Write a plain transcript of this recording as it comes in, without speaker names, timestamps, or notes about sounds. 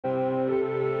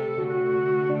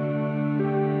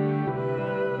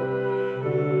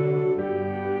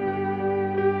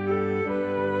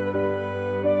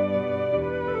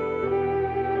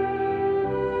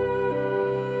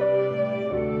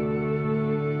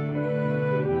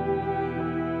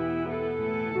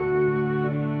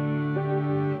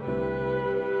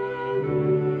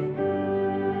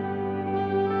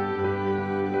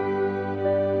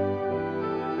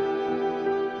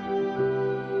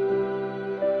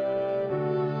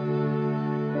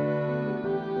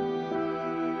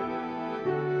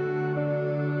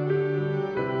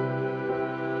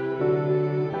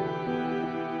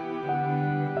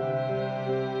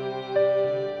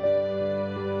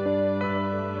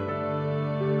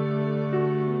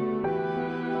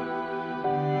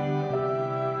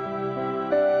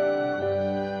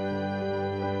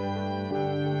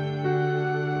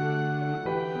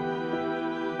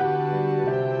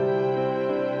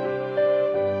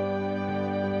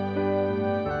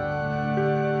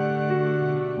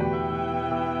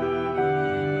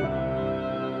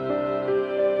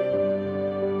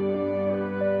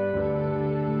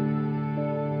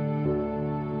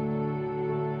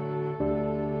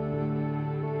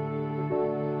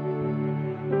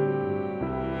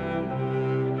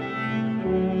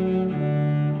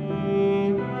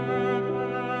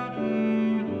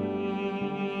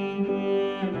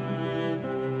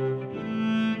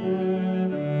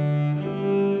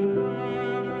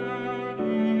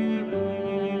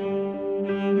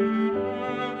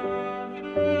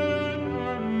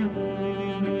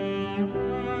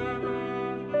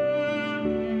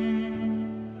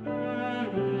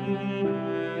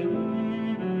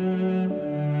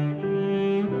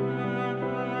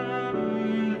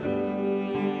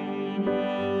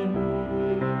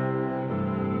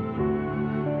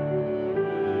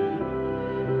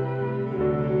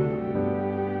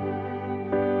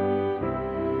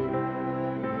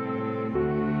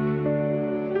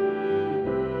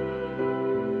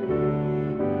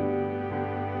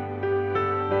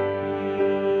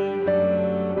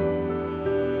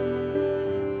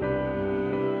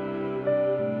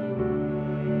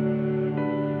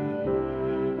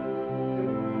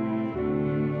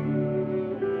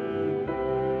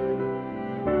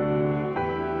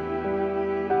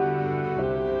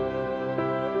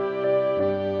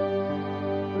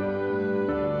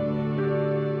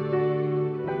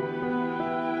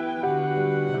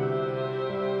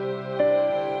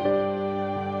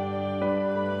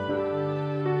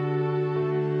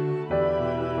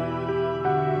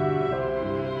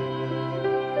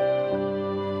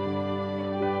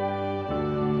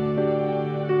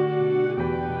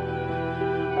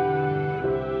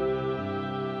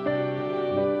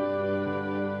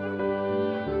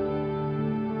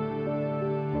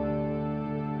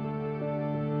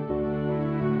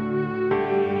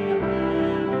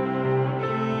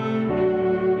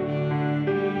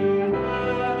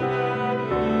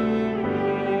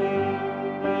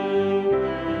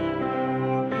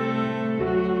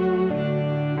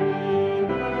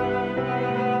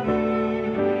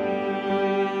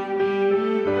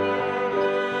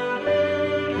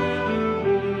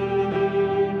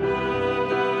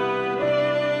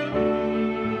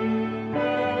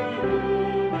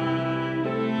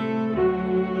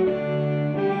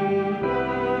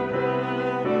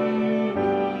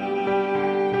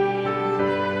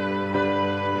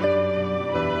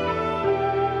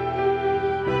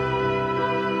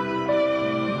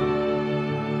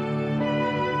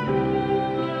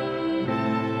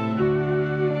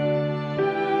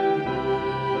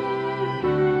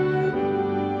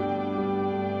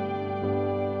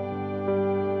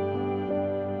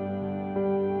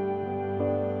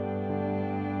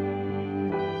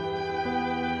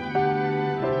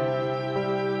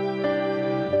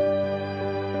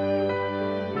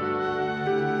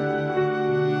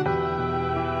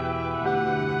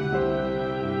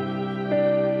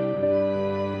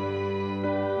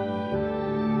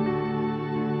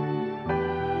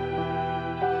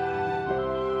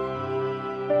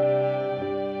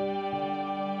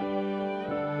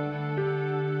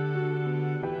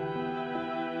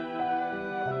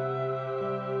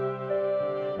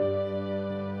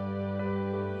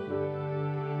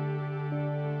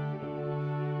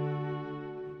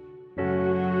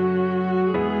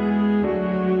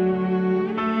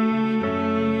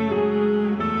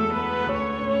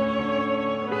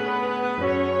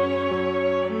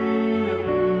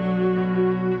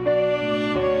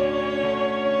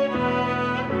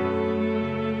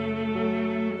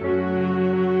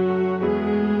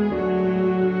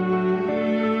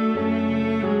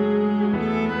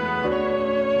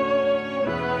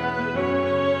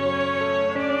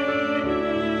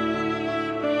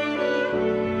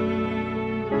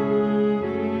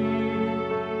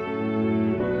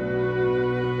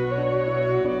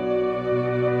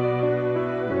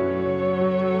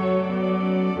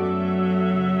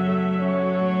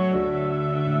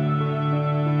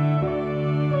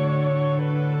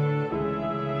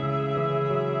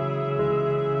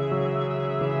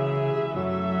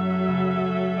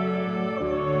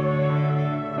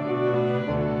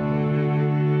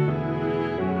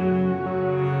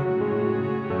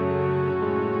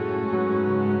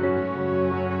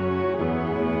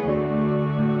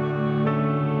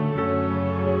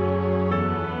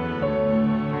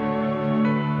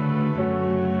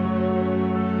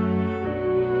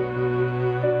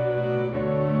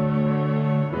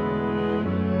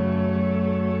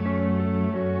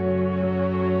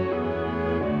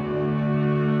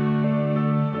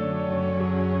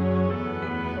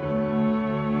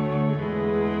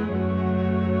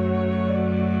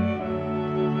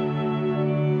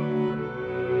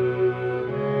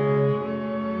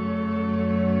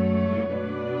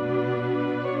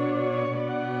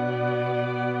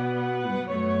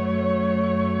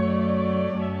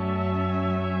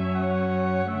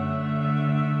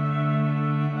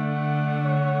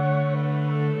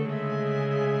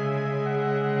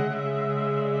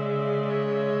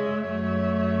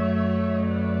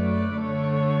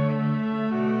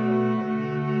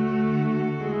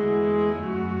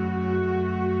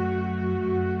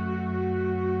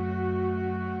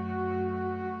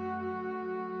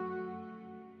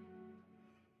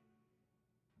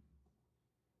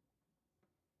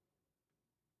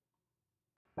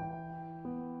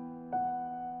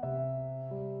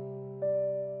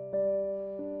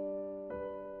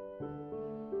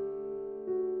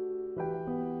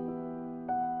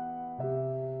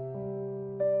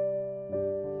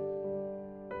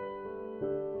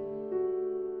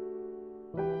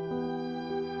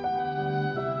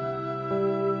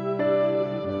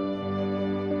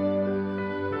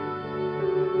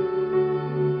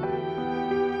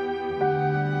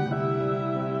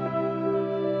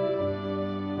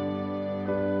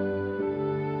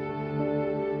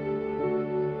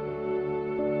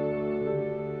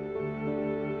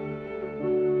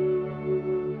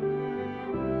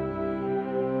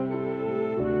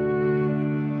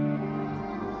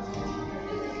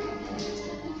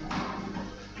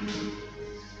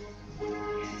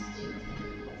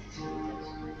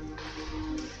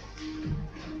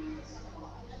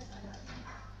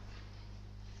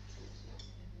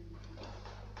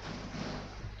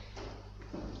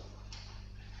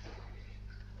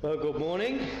Well, good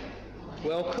morning.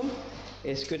 Welcome.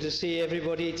 It's good to see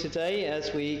everybody today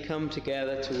as we come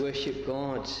together to worship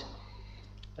God.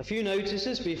 A few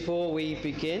notices before we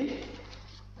begin,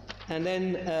 and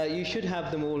then you should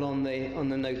have them all on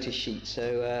the notice sheet.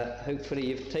 So hopefully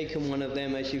you've taken one of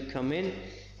them as you've come in.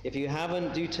 If you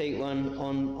haven't, do take one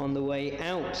on the way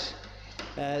out.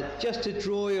 Just to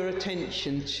draw your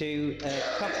attention to a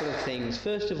couple of things.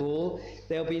 First of all,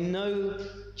 there'll be no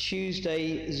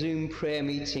Tuesday Zoom prayer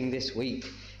meeting this week.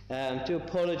 Do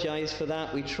apologise for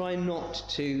that. We try not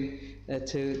to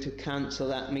cancel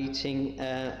that meeting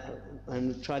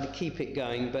and try to keep it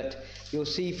going. But you'll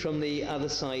see from the other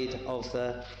side of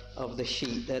the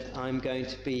sheet that I'm going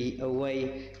to be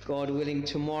away, God willing,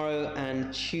 tomorrow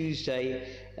and Tuesday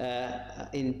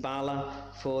in Bala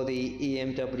for the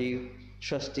EMW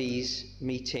trustees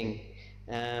meeting.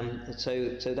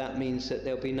 So that means that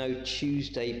there'll be no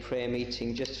Tuesday prayer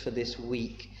meeting just for this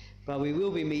week. But we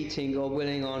will be meeting, God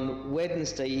willing, on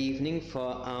Wednesday evening for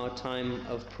our time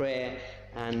of prayer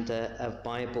and of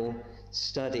Bible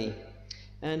study.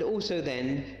 And also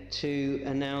then to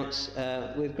announce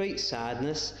with great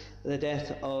sadness the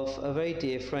death of a very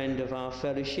dear friend of our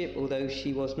fellowship, although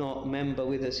she was not a member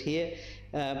with us here,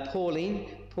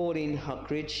 Pauline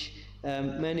Huckridge.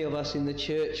 Many of us in the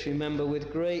church remember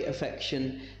with great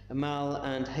affection Mal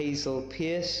and Hazel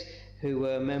Pierce, who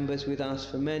were members with us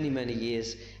for many, many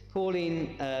years.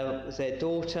 Pauline was their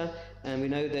daughter, and we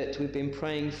know that we've been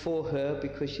praying for her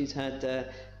because she's had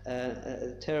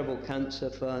terrible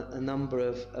cancer for a number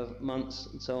of months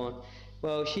and so on.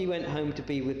 Well, she went home to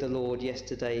be with the Lord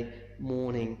yesterday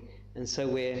morning, and so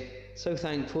we're so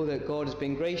thankful that God has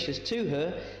been gracious to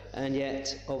her, and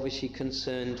yet obviously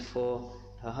concerned for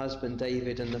her husband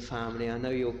David and the family. I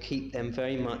know you'll keep them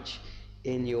very much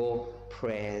in your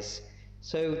prayers.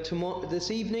 So this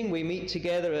evening we meet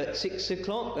together at 6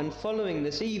 o'clock, and following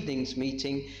this evening's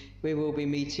meeting we will be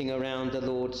meeting around the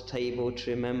Lord's table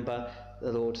to remember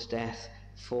the Lord's death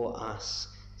for us.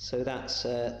 So that's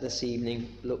this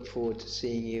evening. Look forward to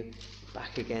seeing you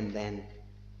back again then.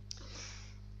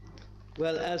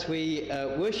 Well, as we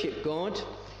worship God,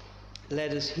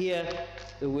 let us hear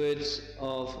the words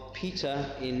of Peter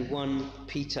in 1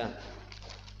 Peter.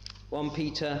 1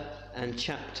 Peter and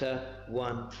chapter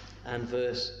 1 and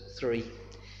verse 3.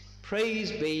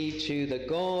 Praise be to the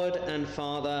God and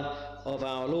Father of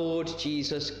our Lord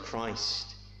Jesus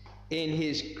Christ. In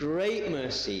his great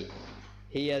mercy,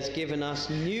 he has given us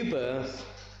new birth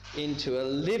into a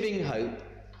living hope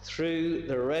through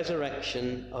the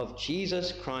resurrection of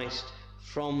Jesus Christ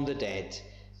from the dead,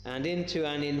 and into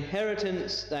an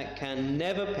inheritance that can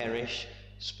never perish,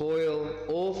 spoil,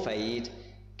 or fade,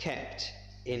 kept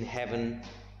in heaven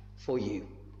for you.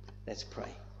 Let's pray.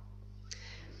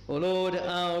 O Lord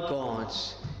our God,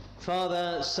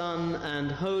 Father, Son,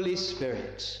 and Holy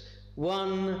Spirit,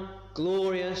 one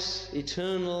glorious,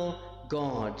 eternal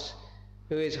God,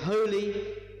 who is holy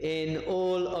in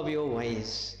all of your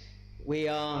ways, we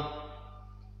are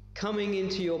coming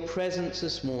into your presence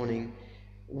this morning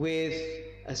with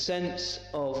a sense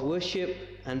of worship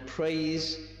and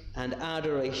praise and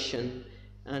adoration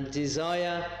and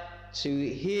desire to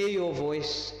hear your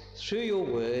voice through your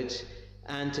word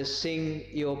and to sing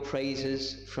your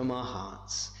praises from our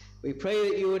hearts. We pray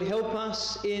that you would help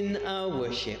us in our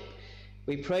worship.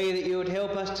 We pray that you would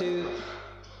help us to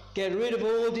get rid of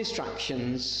all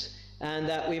distractions, and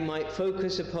that we might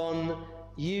focus upon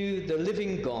you, the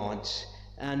living God,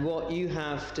 and what you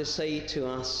have to say to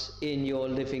us in your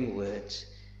living word.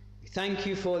 We thank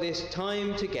you for this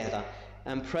time together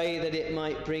and pray that it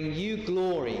might bring you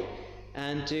glory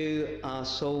and do our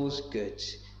souls good.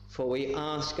 For we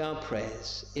ask our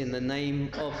prayers in the name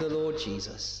of the Lord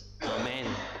Jesus. Amen.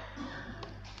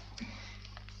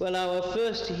 Well, our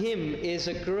first hymn is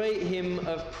a great hymn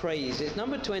of praise. It's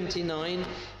number 29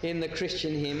 in the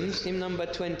Christian hymns, hymn number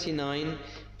 29.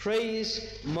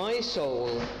 Praise my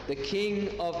soul, the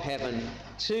King of heaven,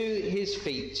 to his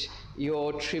feet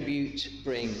your tribute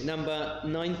bring. Number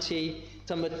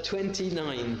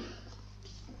 29.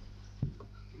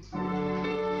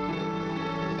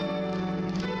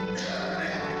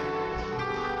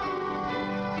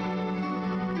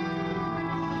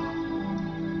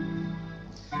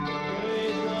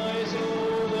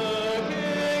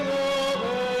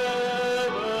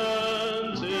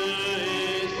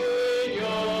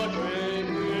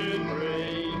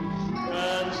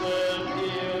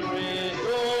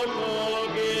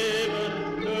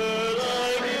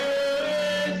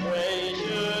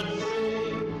 Should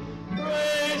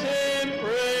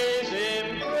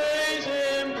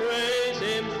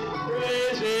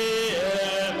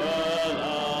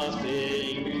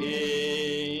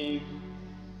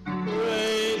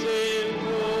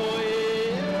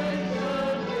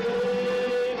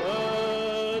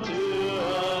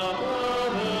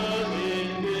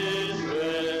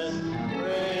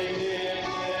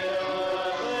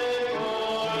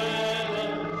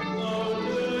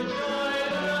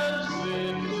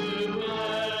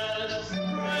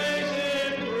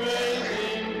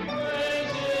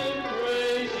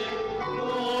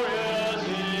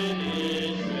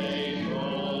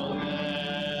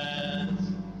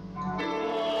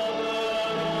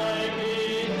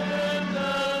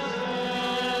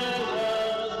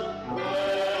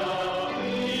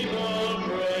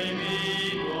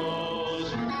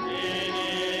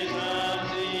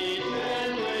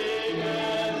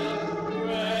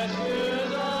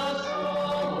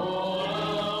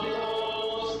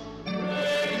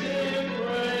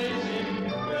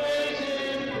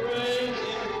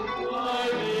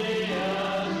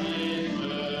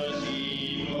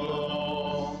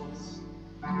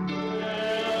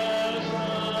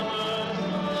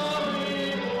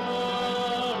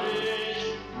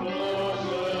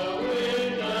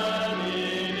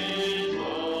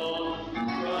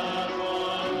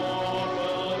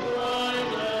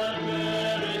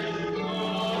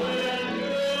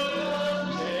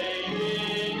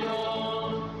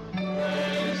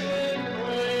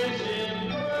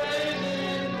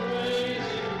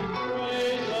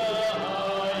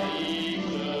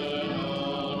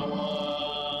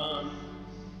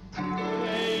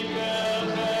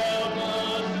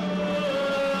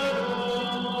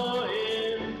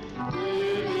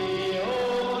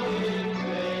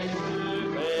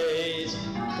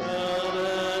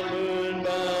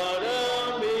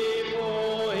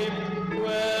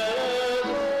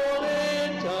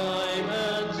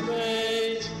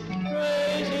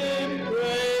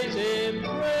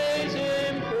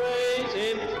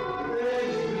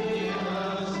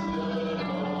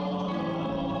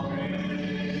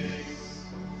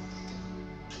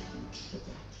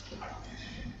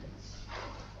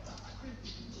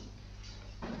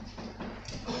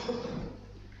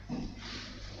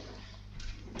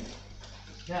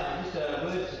Now, just a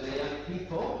word to the young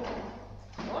people.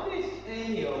 I wonder if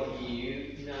any of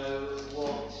you know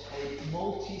what a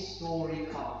multi-storey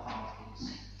car park is.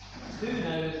 Who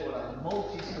knows what a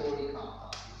multi-storey car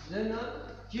park is? No, no?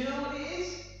 Do you know what it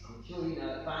is? I'm sure you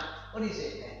know it, but what is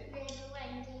it then?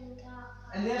 Never-ending car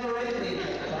park. A never-ending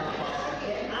car park.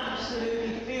 It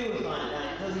absolutely feels like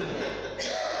that, doesn't it?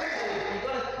 So you've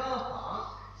got a car park,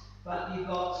 but you've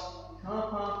got car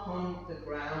park on the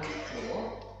ground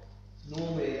floor.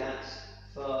 Normally that's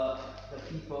for the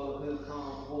people who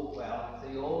can't walk well.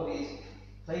 So all these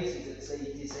places that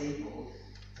say disabled,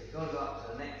 they go up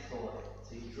to the next floor.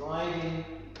 So you drive in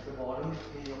at the bottom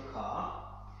in your car,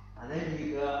 and then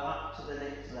you go up to the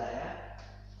next layer.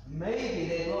 Maybe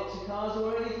there's lots of cars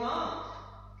already parked.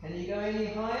 Can you go any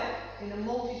higher in a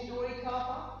multi-storey car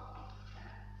park?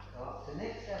 Go up to the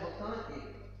next level, can't you?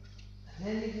 And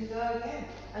then you can go again.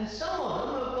 And some of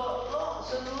them have got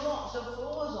lots and lots of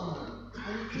floors on them.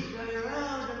 And you keep going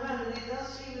around and around, and it does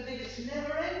seem as if it's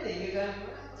never ending. You're going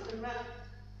round and round.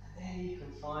 And then you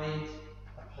can find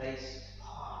a place to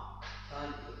park,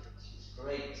 can't you? Which is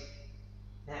great.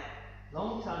 Now,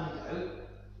 long time ago,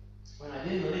 when I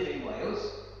didn't live in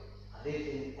Wales, I lived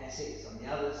in Essex on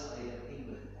the other side of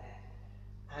England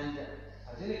there. And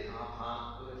I was in a car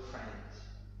park with a friend.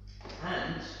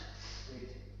 And we'd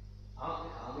park the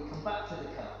car, we come back to the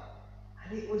car.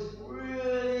 And it was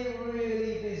really,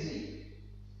 really busy.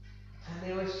 And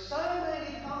there were so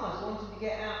many cars wanting to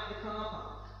get out of the car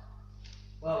park.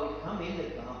 Well, we'd come in the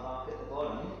car park at the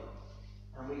bottom,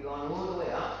 and we'd gone all the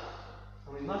way up,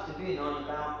 and we must have been on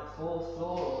about the 4th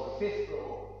floor or the 5th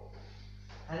floor.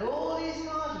 And all these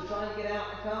cars were trying to get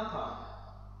out of the car park.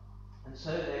 And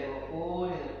so they were all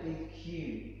in a big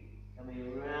queue,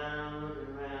 coming round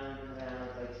and round and round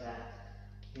like that,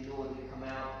 in order to come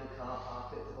out of the car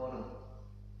park at the bottom.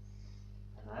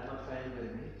 And I had my friend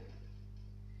with me.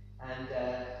 And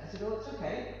I said, oh, it's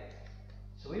okay.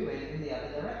 So we went in the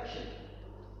other direction.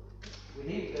 We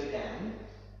didn't go down.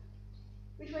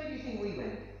 Which way do you think we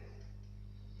went?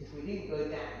 If we didn't go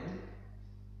down,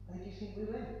 where do you think we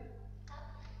went?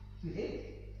 We did.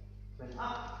 Went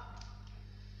up.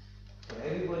 So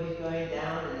everybody's going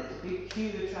down, and there's a big queue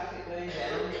of traffic going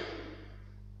down.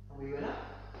 And we went up.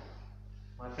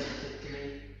 My friend said to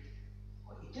me,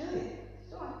 what are you doing?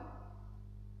 It's all right.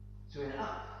 So we went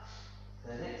up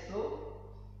to the next floor,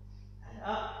 and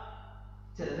up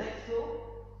to the next floor,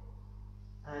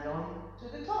 and on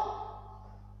to the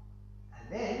top.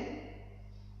 And then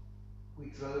we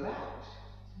drove out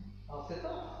of the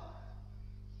car park,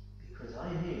 because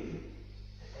I knew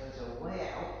that there was a way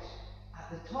out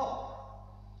at the top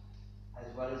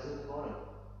as well as at the bottom.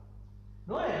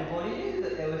 Not everybody knew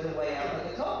that there was a way out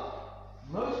at the top.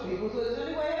 Most people thought there was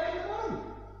only a way out at the bottom.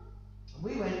 And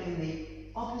we went in the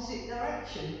opposite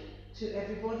direction to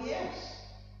everybody else,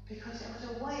 because there was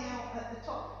a way out at the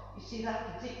top. You see,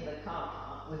 that particular car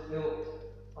park was built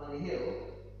on a hill,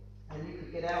 and you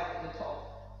could get out at the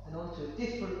top and onto a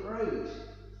different road,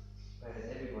 whereas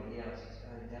everybody else is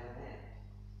going down there.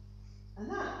 And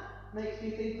that makes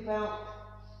me think about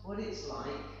what it's like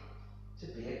to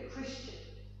be a Christian.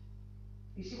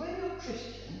 You see, when you're a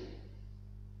Christian,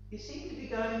 you seem to be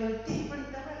going in a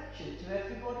different direction to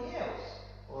everybody else,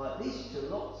 or at least to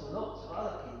lots and lots of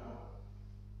other people.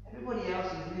 Everybody else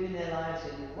is living their lives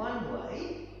in one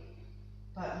way,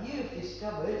 but you've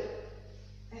discovered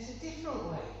there's a different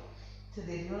way to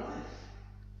live your life.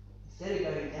 Instead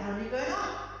of going down, you're going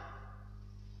up.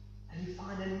 And you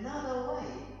find another way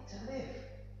to live.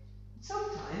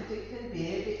 Sometimes it can be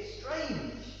a bit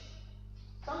strange.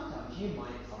 Sometimes you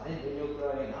might find, when you're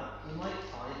growing up, you might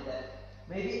find that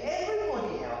maybe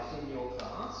everybody else in your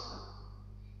class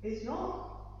is not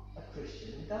a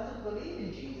Christian, and doesn't believe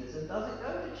in Jesus, and doesn't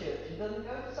go to church, and doesn't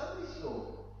go to Sunday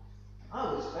school.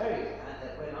 I was very glad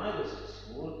that when I was at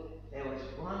school, there was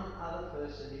one other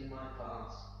person in my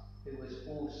class who was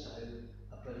also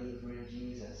a believer in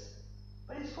Jesus.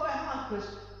 But it's quite hard because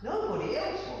nobody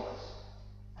else was.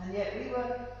 And yet we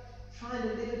were trying to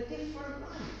live a different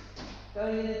life,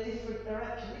 going in a different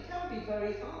direction. It can be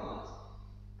very hard.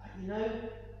 But you know,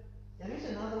 there is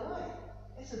another way,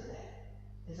 isn't there?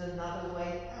 There's another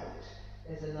way out.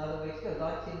 There's another way to go,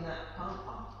 like in that car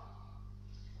park.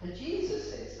 And Jesus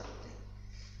said something.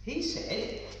 He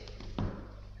said,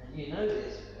 and you know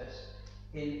this verse,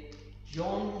 in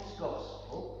John's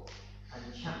Gospel and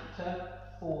chapter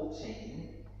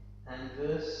 14 and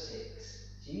verse 6,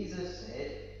 Jesus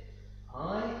said,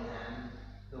 I am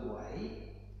the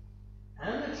way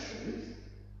and the truth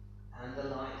and the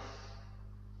life.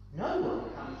 No one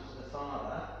comes to the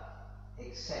Father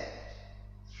except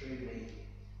through me.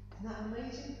 Isn't that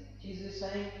amazing? Jesus is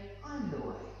saying, I'm the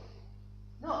way.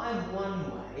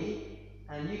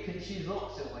 and you can choose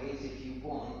lots of ways if you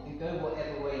want, and go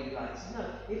whatever way you like. So no,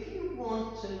 if you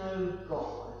want to know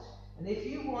God, and if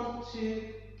you want to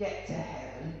get to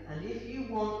heaven, and if you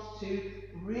want to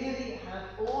really have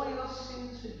all your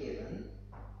sins forgiven,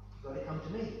 you've got to come to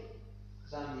me.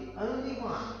 Because I'm the only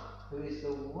one who is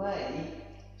the way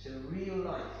to real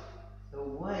life, the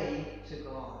way to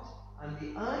God. I'm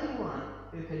the only one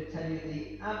who can tell you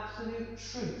the absolute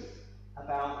truth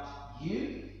about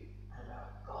you, and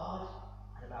about God,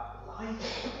 and about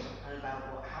life, and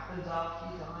about what happens after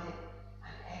you die,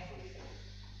 and everything.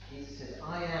 Jesus says,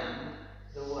 I am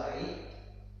the way,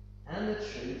 and the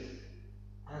truth,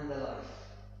 and the life.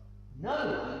 No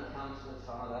one comes to the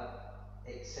Father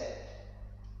except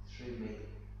through me.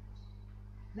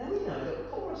 Now we know a little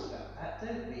chorus about that,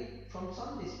 don't we, from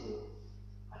Sunday school.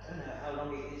 I don't know how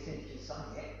long it is since you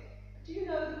sung it, but do you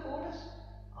know the chorus?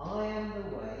 I am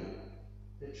the way,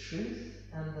 the truth,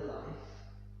 and the life.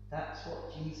 That's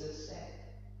what Jesus said.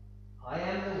 I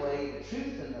am the way, the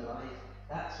truth, and the life.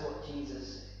 That's what Jesus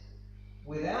said.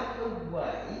 Without the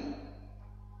way,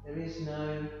 there is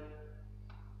no...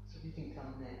 So what do you think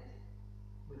comes next?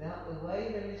 Without the way,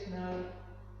 there is no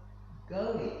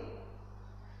going.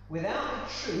 Without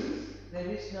the truth, there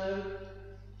is no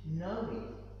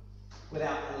knowing.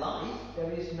 Without life,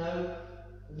 there is no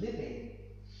living.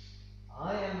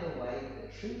 I am the way,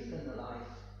 the truth, and the life.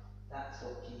 That's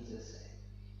what Jesus said.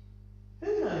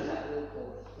 Who knows that little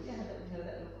chorus? Will you know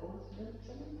that little chorus? No?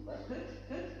 Someone? Good,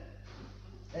 good.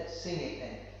 Let's sing it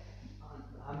then.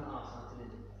 I'm not asking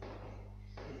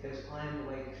until it goes, I am the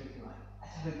way, the truth, and the life.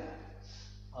 Let's have a go.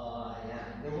 I am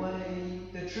the way,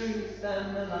 the truth,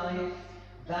 and the life.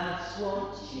 That's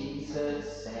what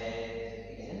Jesus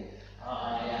said. Again.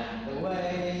 I am the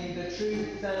way, the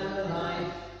truth, and the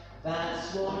life.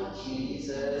 That's what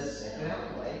Jesus said.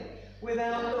 Without the way.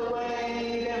 Without the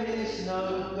way, there is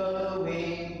no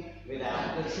going.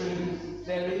 Without the truth,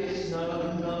 there is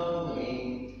no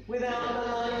knowing. Without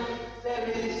the life, there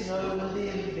is no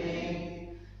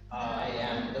living. I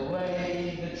am the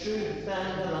way, the truth,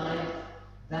 and the life.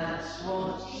 That's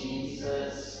what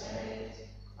Jesus said.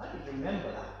 I need to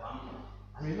remember that one.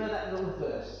 And remember that little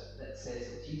verse that says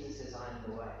that Jesus says, I am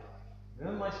the way.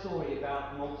 Remember my story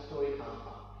about the multi-story car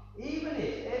park. Even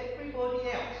if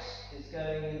everybody else is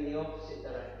going in the opposite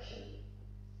direction,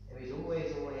 there is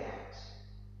always a way out.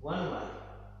 One way,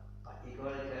 but you've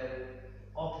got to go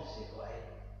the opposite way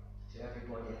to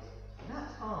everybody else. And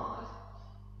that's hard.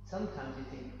 Sometimes you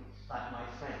think, like my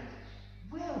friend,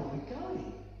 where are we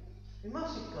going? We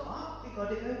mustn't go up, we've got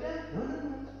to go down.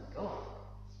 No, go on.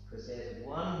 Because there's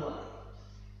one way,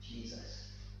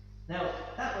 Jesus. Now,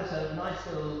 that was a nice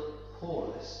little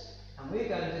chorus, and we're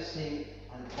going to sing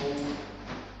an old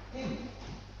hymn,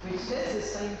 which says the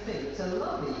same thing. It's a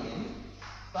lovely hymn,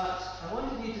 but I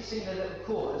wanted you to sing a little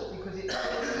chorus because it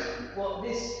says what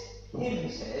this hymn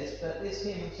says, but this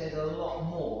hymn says a lot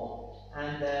more,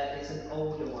 and it's an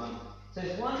older one. So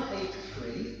it's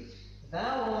 183. Thou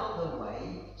art the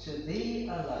way, to thee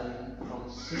alone,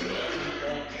 from sin and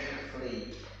death to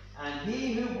flee. And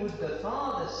he who would the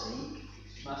Father seek,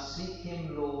 must seek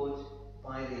him, Lord,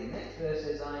 by thee. The next verse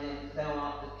says, thou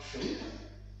art the truth.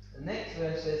 The next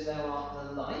verse says, thou art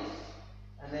the life.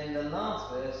 And then the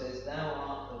last verse says, thou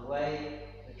art the way,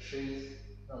 the truth,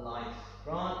 the life.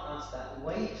 Grant us that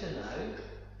way to know,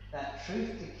 that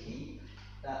truth to keep,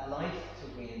 that life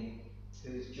to win,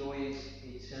 whose joys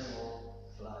eternal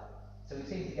flow. So we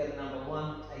sing together number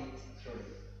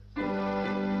 183.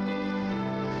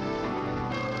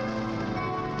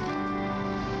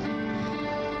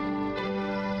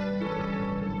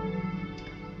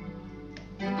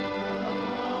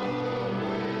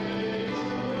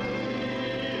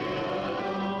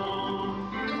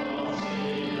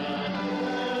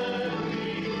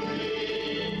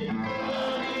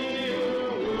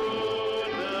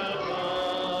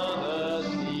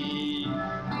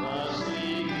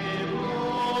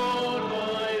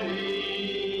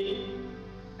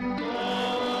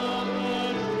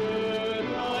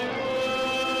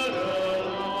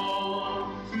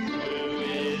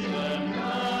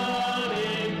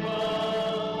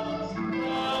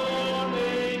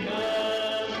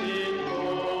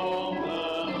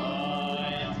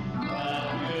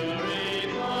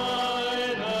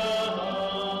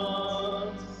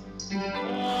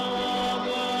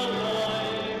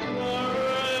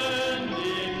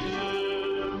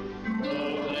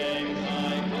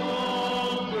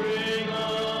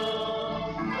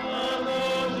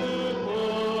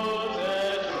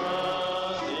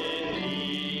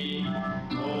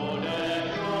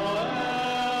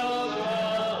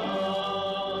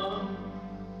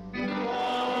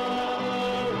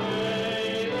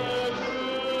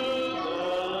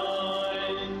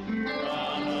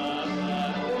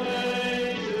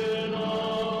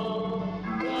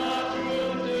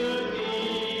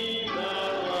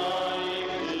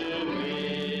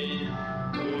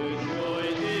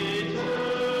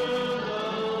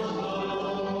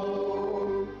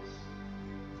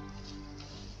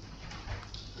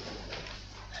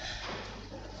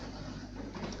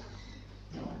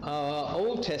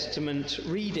 Old Testament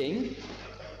reading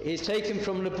is taken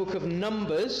from the book of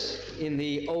Numbers in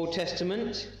the Old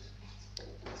Testament.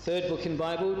 Third book in the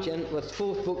Bible,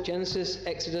 fourth book, Genesis,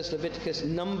 Exodus, Leviticus,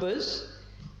 Numbers.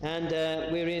 And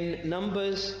we're in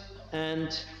Numbers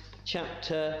and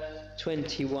chapter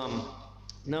 21.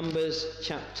 Numbers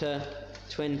chapter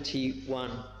 21.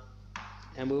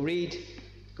 And we'll read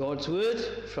God's word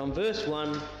from verse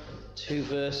 1 to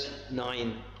verse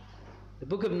 9. The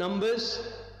book of Numbers,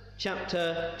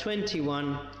 chapter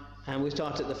 21, and we'll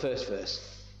start at the first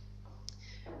verse.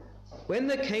 When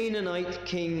the Canaanite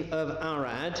king of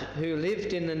Arad, who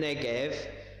lived in the Negev,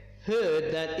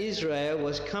 heard that Israel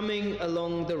was coming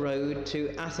along the road to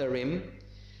Atharim,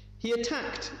 he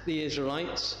attacked the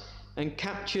Israelites and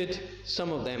captured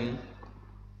some of them.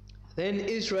 Then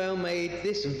Israel made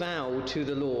this vow to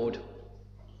the Lord: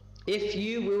 "If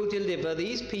you will deliver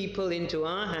these people into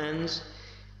our hands,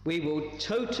 we will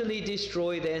totally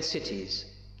destroy their cities."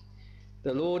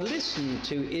 The Lord listened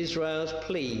to Israel's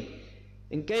plea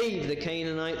and gave the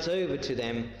Canaanites over to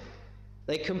them.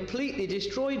 They completely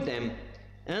destroyed them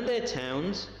and their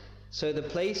towns, so the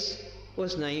place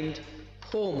was named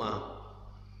Hormah.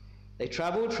 They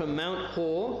travelled from Mount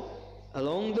Hor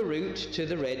along the route to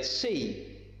the Red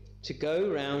Sea to go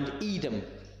round Edom.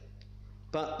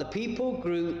 But the people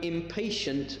grew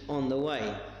impatient on the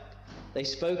way. They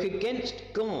spoke against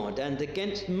God and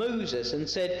against Moses and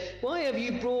said, "Why have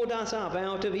you brought us up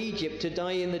out of Egypt to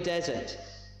die in the desert?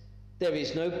 There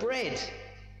is no bread,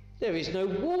 there is no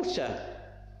water,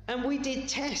 and we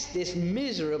detest this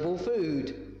miserable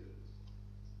food."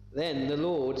 Then the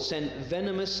Lord sent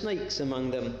venomous snakes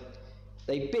among them.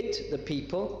 They bit the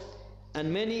people,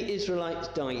 and many Israelites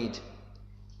died.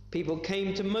 People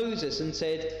came to Moses and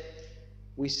said,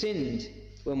 "We sinned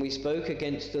when we spoke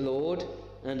against the Lord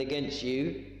and against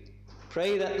you.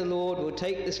 Pray that the Lord will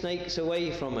take the snakes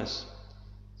away from us."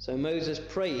 So Moses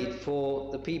prayed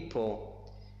for the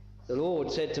people. The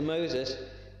Lord said to Moses,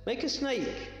 "Make a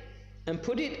snake and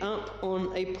put it up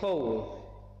on a pole.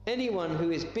 Anyone who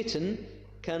is bitten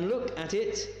can look at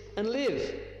it and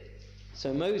live."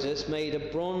 So Moses made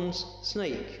a bronze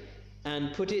snake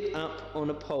and put it up on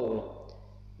a pole.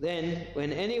 Then,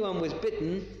 when anyone was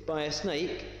bitten by a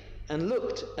snake and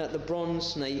looked at the bronze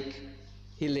snake,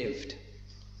 he lived.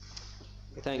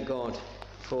 We thank God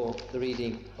for the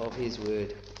reading of his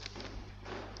word.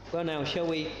 Well, now, shall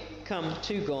we come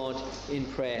to God in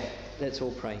prayer? Let's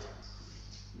all pray.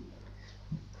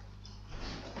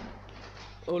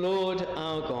 O Lord,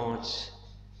 our God,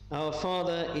 our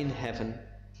Father in heaven,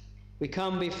 we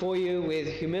come before you with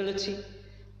humility,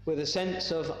 with a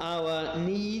sense of our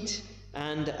need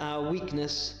and our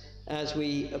weakness as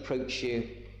we approach you.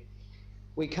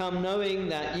 We come knowing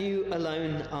that you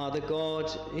alone are the God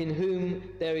in whom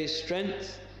there is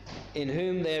strength, in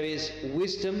whom there is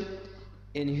wisdom,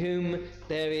 in whom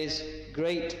there is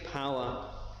great power.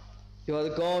 You are the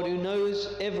God who knows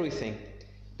everything.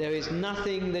 There is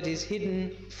nothing that is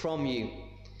hidden from you.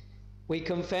 We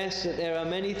confess that there are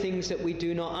many things that we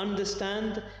do not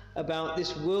understand about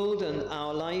this world and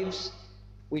our lives.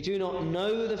 We do not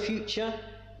know the future.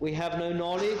 We have no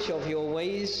knowledge of your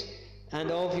ways and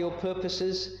of your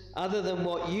purposes other than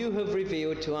what you have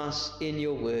revealed to us in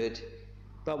your word.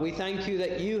 But we thank you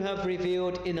that you have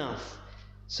revealed enough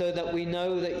so that we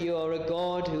know that you are a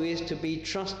God who is to be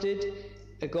trusted,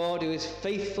 a God who is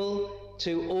faithful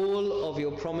to all of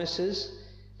your promises,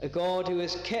 a God who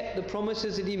has kept the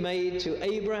promises that he made to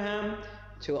Abraham,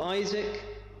 to Isaac,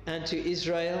 and to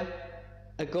Israel,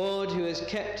 a God who has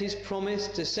kept his promise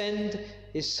to send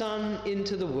his Son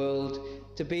into the world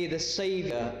to be the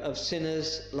Saviour of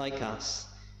sinners like us.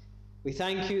 We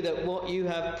thank you that what you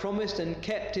have promised and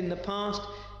kept in the past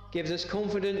gives us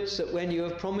confidence that when you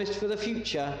have promised for the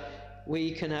future,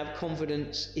 we can have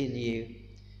confidence in you.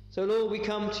 So Lord, we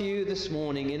come to you this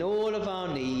morning in all of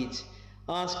our needs,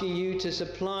 asking you to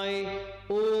supply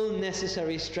all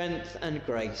necessary strength and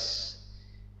grace.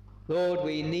 Lord,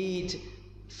 we need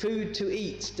food to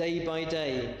eat day by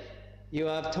day. You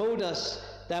have told us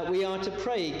that we are to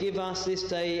pray, "Give us this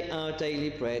day our daily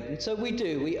bread." And so we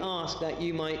do. We ask that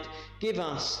you might give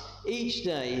us each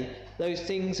day those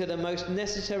things that are most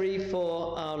necessary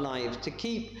for our lives, to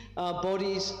keep our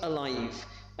bodies alive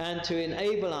and to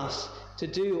enable us to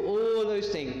do all those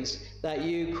things that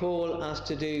you call us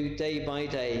to do day by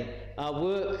day. Our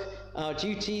work, our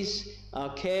duties,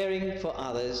 our caring for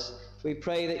others. We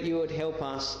pray that you would help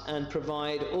us and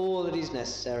provide all that is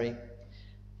necessary.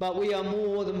 But we are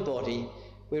more than body.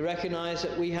 We recognize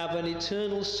that we have an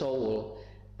eternal soul,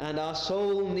 and our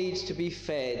soul needs to be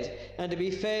fed, and to be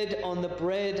fed on the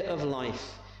bread of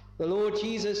life. The Lord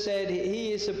Jesus said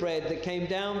he is the bread that came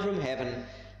down from heaven.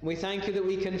 We thank you that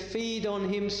we can feed on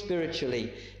him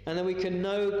spiritually and that we can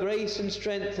know grace and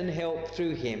strength and help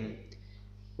through him.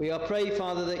 We pray,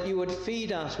 Father, that you would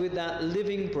feed us with that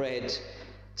living bread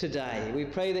today. We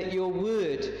pray that your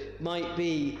word might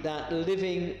be that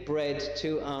living bread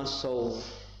to our soul,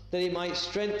 that it might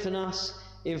strengthen us,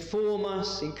 inform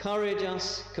us, encourage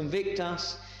us, convict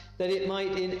us, that it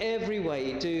might in every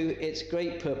way do its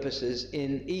great purposes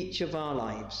in each of our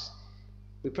lives.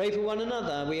 We pray for one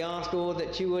another. We ask, Lord,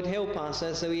 that you would help us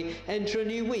as we enter a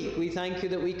new week. We thank you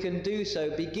that we can do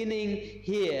so, beginning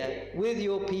here with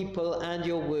your people and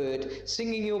your word,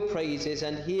 singing your praises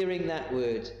and hearing that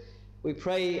word. We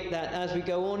pray that as we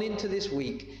go on into this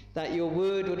week, that your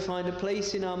word would find a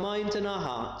place in our minds and our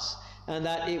hearts, and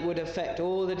that it would affect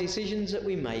all the decisions that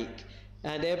we make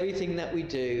and everything that we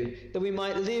do, that we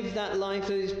might live that life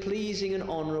that is pleasing and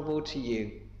honourable to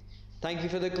you. Thank you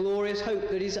for the glorious hope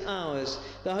that is ours,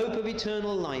 the hope of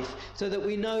eternal life, so that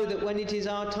we know that when it is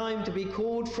our time to be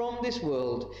called from this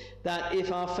world, that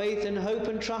if our faith and hope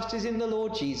and trust is in the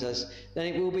Lord Jesus, then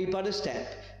it will be but a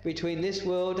step between this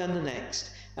world and the next,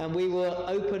 and we will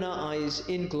open our eyes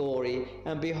in glory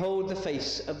and behold the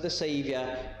face of the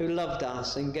Saviour who loved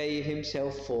us and gave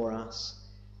himself for us.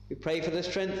 We pray for the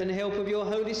strength and help of your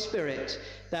Holy Spirit,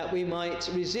 that we might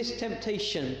resist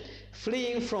temptation,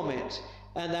 fleeing from it,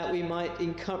 and that we might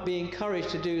be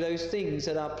encouraged to do those things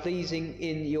that are pleasing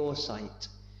in your sight.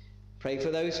 Pray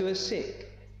for those who are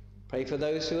sick. Pray for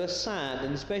those who are sad,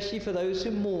 and especially for those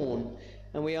who mourn.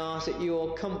 And we ask that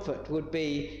your comfort would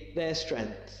be their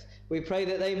strength. We pray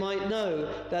that they might know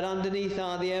that underneath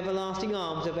are the everlasting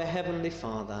arms of a heavenly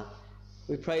Father.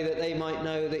 We pray that they might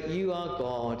know that you are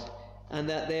God, and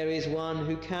that there is one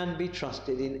who can be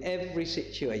trusted in every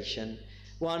situation,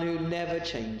 one who never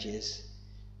changes.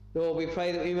 Lord, we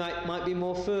pray that we might be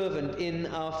more fervent in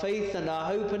our faith and our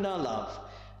hope and our love,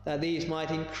 that these might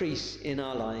increase in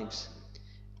our lives.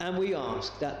 And we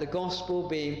ask that the gospel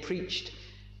being preached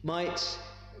might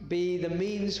be the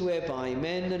means whereby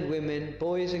men and women,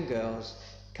 boys and girls,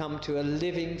 come to a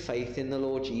living faith in the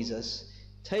Lord Jesus.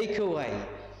 Take away,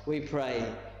 we pray,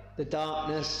 the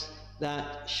darkness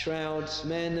that shrouds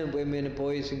men and women and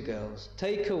boys and girls.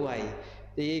 Take away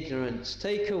the ignorance,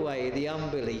 take away the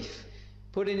unbelief.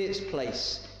 Put in its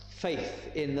place faith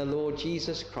in the Lord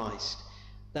Jesus Christ,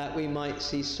 that we might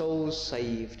see souls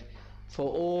saved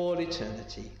for all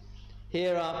eternity.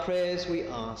 Hear our prayers, we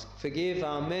ask. Forgive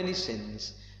our many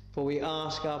sins, for we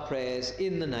ask our prayers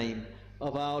in the name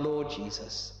of our Lord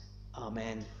Jesus.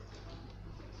 Amen.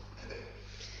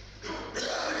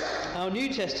 Our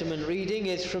New Testament reading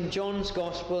is from John's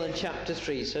Gospel in chapter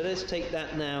 3. So let's take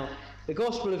that now. The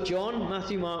Gospel of John,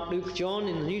 Matthew, Mark, Luke, John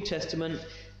in the New Testament.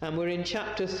 And we're in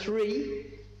chapter 3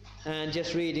 and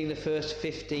just reading the first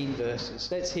 15 verses.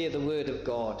 Let's hear the word of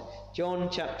God. John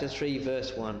chapter 3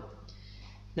 verse 1.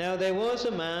 Now there was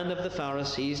a man of the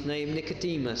Pharisees named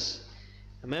Nicodemus,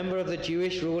 a member of the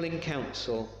Jewish ruling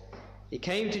council. He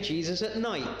came to Jesus at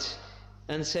night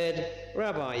and said,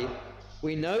 Rabbi,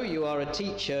 we know you are a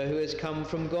teacher who has come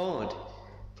from God,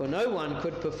 for no one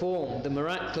could perform the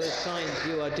miraculous signs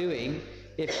you are doing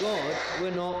if God were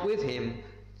not with him.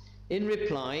 In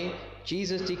reply,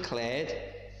 Jesus declared,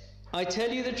 I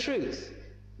tell you the truth,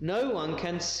 no one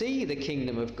can see the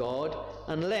kingdom of God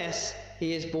unless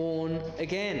he is born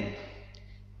again.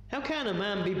 How can a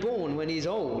man be born when he is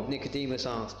old? Nicodemus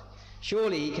asked.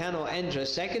 Surely he cannot enter a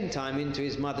second time into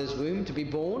his mother's womb to be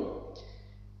born?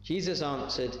 Jesus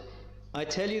answered, I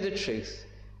tell you the truth,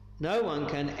 no one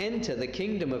can enter the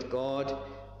kingdom of God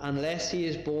unless he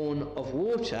is born of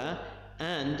water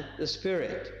and the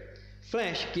Spirit.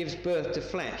 Flesh gives birth to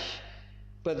flesh,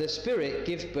 but the Spirit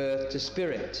gives birth to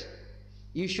spirit.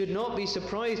 You should not be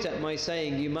surprised at my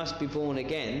saying you must be born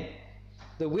again.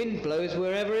 The wind blows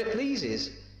wherever it pleases.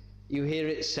 You hear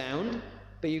its sound,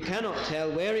 but you cannot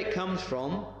tell where it comes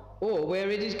from or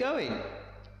where it is going.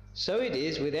 So it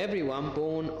is with everyone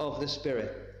born of the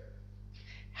Spirit.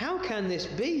 How can this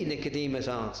be? Nicodemus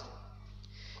asked.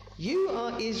 You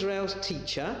are Israel's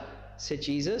teacher, said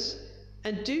Jesus,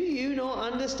 and do you not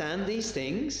understand these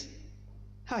things?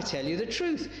 I tell you the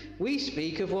truth, we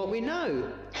speak of what we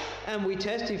know, and we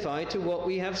testify to what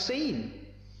we have seen.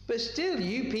 But still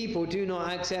you people do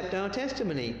not accept our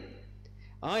testimony.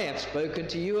 I have spoken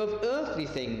to you of earthly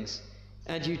things,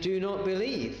 and you do not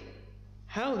believe.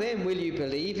 How then will you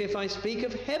believe if I speak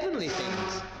of heavenly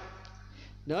things?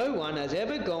 No one has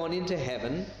ever gone into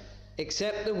heaven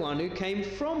except the one who came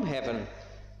from heaven,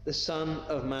 the Son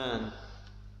of Man.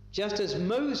 Just as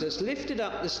Moses lifted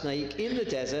up the snake in the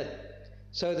desert,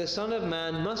 so the Son of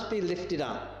Man must be lifted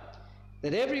up,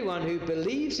 that everyone who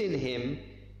believes in him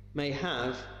may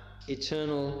have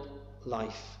eternal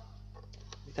life.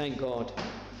 We thank God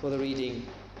for the reading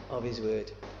of his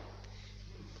word.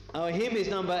 Our hymn is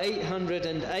number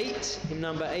 808, hymn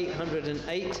number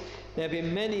 808. There have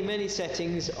been many, many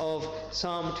settings of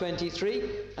Psalm 23,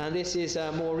 and this is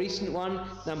a more recent one,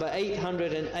 number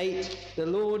 808. The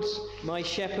Lord's my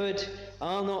shepherd,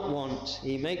 I'll not want.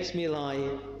 He makes me lie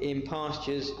in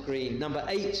pastures green. Number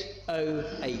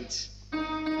 808.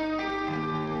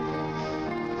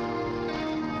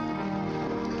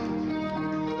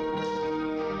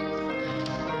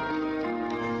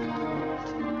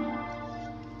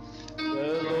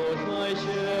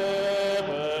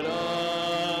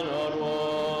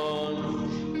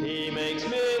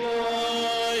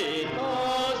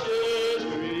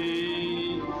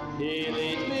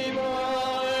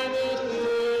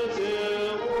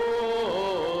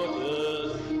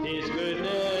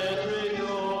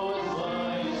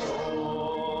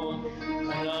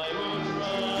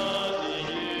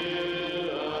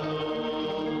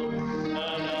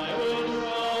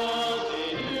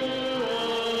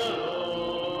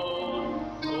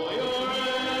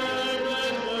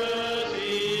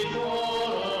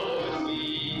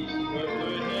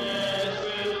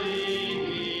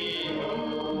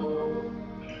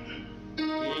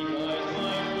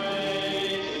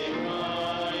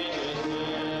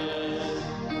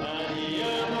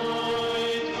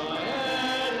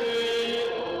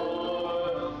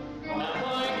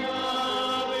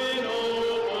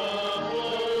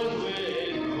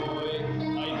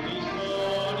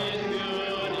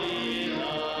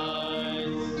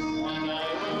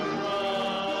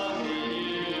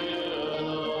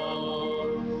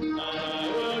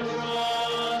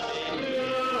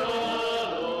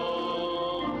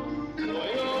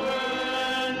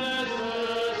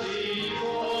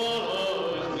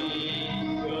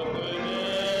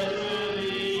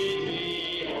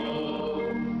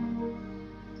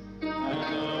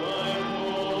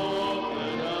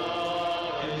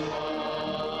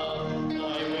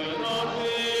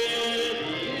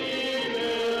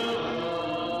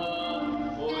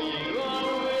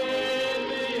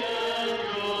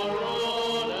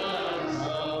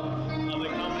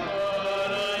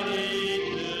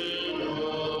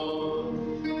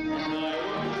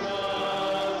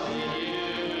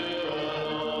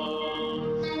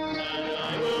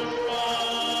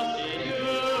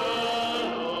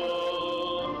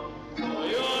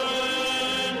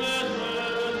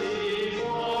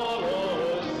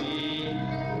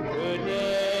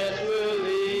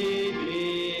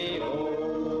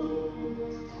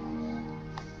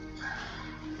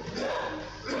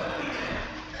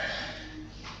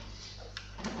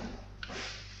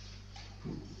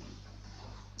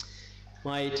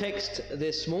 My text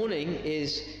this morning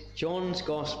is John's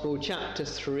Gospel, chapter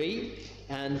 3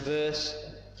 and verse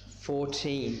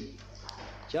 14.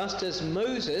 Just as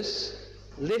Moses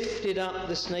lifted up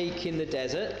the snake in the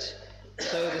desert,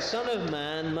 so the Son of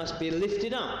Man must be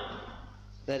lifted up,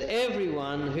 that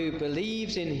everyone who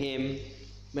believes in him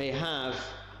may have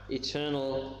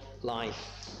eternal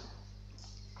life.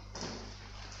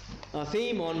 Our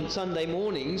theme on Sunday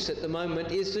mornings at the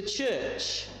moment is the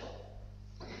church.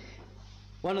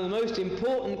 One of the most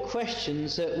important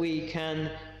questions that we can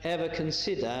ever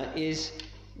consider is,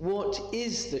 what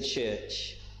is the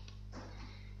church?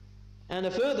 And a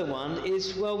further one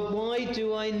is, well, why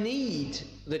do I need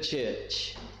the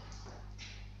church?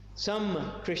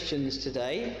 Some Christians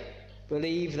today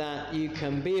believe that you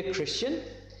can be a Christian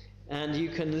and you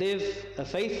can live a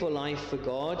faithful life for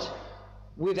God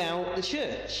without the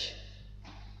church.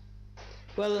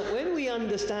 Well, when we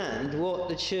understand what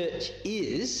the church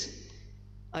is,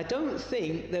 I don't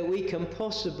think that we can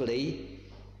possibly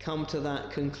come to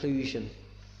that conclusion.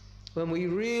 When we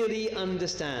really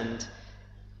understand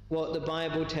what the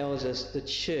Bible tells us the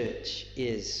church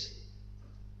is.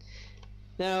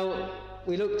 Now,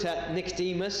 we looked at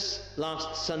Nicodemus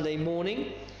last Sunday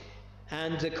morning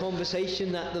and the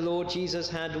conversation that the Lord Jesus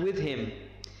had with him.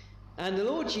 And the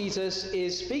Lord Jesus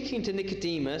is speaking to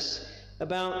Nicodemus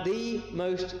about the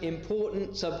most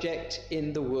important subject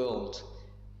in the world.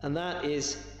 And that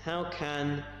is, how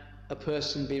can a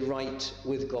person be right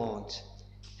with God?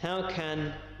 How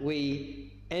can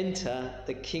we enter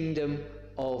the kingdom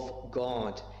of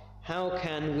God? How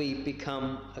can we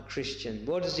become a Christian?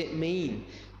 What does it mean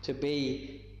to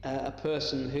be a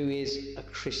person who is a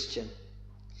Christian?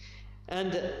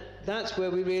 And that's where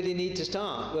we really need to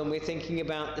start when we're thinking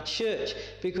about the church,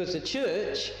 because the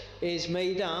church is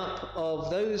made up of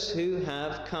those who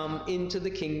have come into the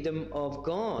kingdom of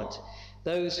God.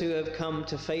 those who have come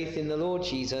to faith in the Lord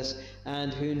Jesus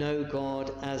and who know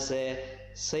God as their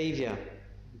Saviour,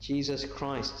 Jesus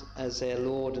Christ as their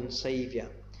Lord and Saviour.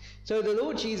 So the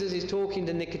Lord Jesus is talking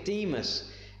to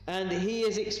Nicodemus, and he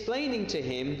is explaining to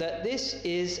him that this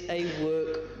is a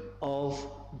work of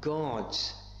God.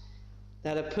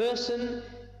 That a person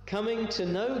coming to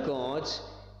know God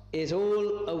is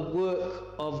all a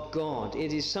work of God.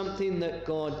 It is something that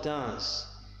God does.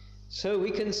 So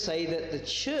we can say that the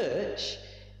church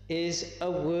is a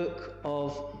work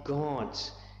of God.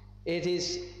 It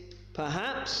is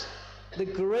perhaps the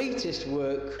greatest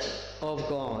work of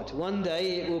God. One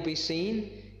day it will be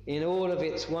seen in all of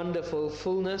its wonderful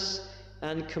fullness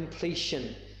and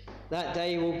completion. That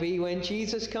day will be when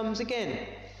Jesus comes again,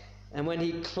 and when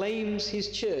he claims his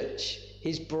church,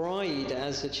 his bride,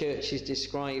 as the church is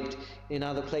described in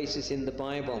other places in the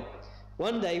Bible.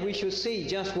 One day we shall see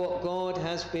just what God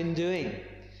has been doing.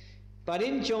 But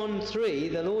in John 3,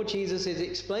 the Lord Jesus is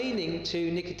explaining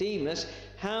to Nicodemus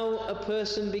how a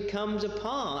person becomes a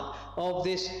part of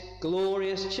this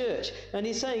glorious church. And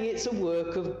he's saying it's a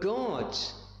work of God.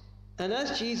 And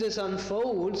as Jesus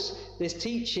unfolds this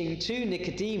teaching to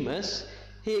Nicodemus,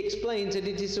 he explains that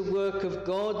it is a work of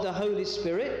God the Holy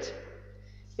Spirit.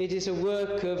 It is a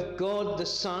work of God the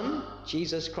Son,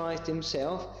 Jesus Christ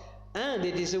himself, and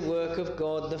it is a work of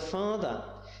God the Father.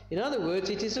 In other words,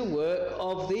 it is a work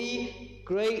of the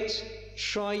great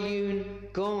triune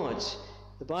God.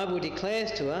 The Bible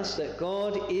declares to us that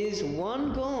God is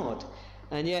one God,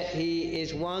 and yet he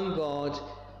is one God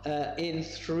in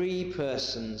three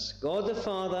persons: God the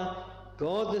Father,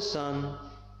 God the Son,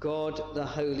 God the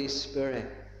Holy Spirit.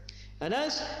 And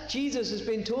as Jesus has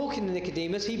been talking to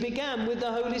Nicodemus, he began with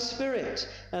the Holy Spirit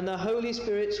and the Holy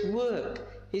Spirit's work.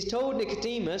 He's told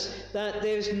Nicodemus that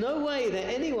there's no way that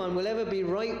anyone will ever be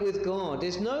right with God.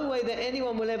 There's no way that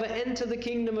anyone will ever enter the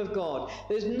kingdom of God.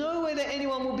 There's no way that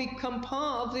anyone will become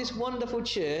part of this wonderful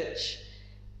church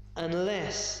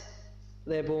unless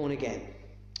they're born again.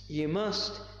 You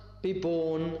must be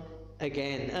born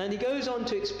again. And he goes on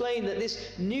to explain that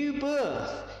this new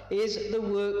birth is the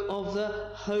work of the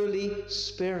Holy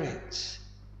Spirit.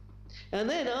 And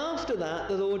then after that,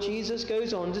 the Lord Jesus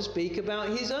goes on to speak about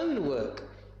his own work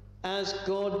as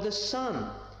God the Son.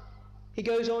 He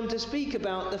goes on to speak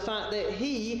about the fact that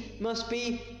he must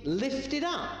be lifted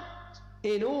up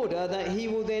in order that he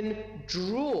will then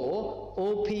draw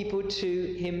all people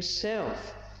to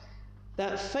himself.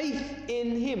 That faith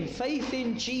in him, faith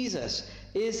in Jesus,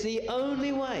 is the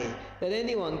only way that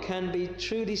anyone can be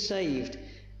truly saved.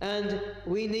 And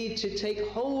we need to take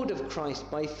hold of Christ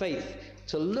by faith,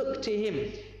 to look to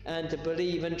him and to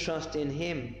believe and trust in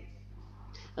him.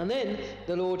 And then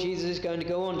the Lord Jesus is going to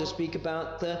go on to speak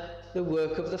about the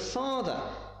work of the Father,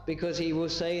 because he will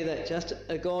say that just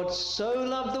God so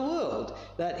loved the world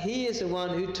that he is the one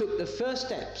who took the first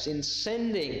steps in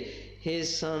sending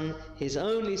his Son, his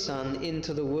only Son,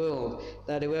 into the world,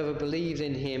 that whoever believes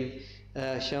in him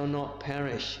shall not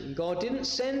perish. And God didn't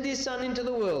send his Son into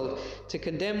the world to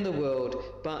condemn the world,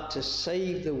 but to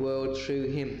save the world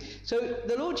through him. So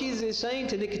the Lord Jesus is saying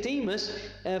to Nicodemus,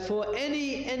 for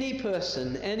any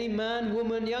person, any man,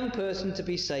 woman, young person to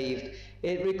be saved,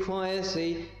 it requires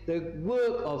the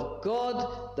work of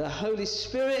God, the Holy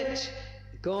Spirit,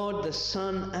 God the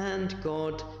Son, and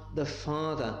God the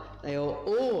Father. They are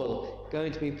all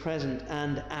going to be present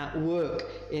and at work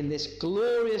in this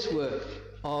glorious work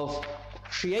of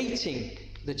creating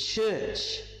the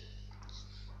church.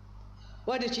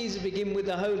 Why does Jesus begin with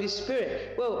the Holy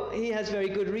Spirit? Well, he has very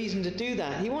good reason to do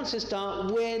that. He wants to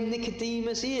start where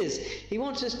Nicodemus is. He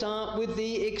wants to start with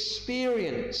the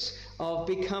experience of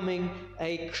becoming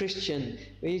a Christian.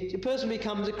 A person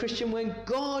becomes a Christian when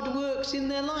God works in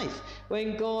their life,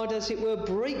 when God, as it were,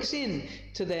 breaks in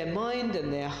to their mind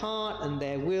and their heart and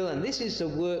their will. And this is the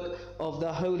work of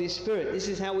the Holy Spirit. This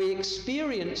is how we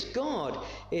experience God.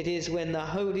 It is when the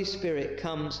Holy Spirit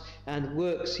comes and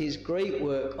works his great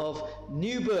work of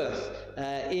new birth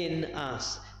in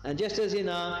us. And just as in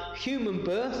our human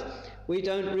birth, we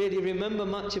don't really remember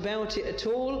much about it at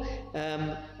all.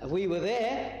 We were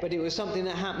there, but it was something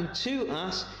that happened to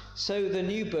us. So the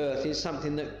new birth is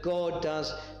something that God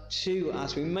does to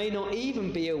us. We may not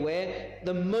even be aware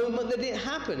the moment that it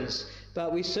happens,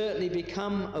 but we certainly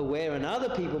become aware, and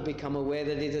other people become aware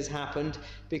that it has happened,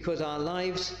 because our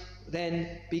lives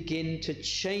then begin to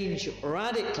change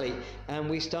radically, and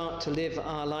we start to live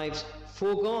our lives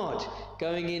for God,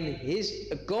 going in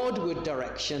his Godward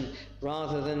direction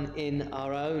rather than in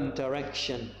our own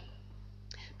direction.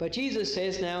 But Jesus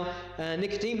says now,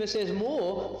 Nicodemus says,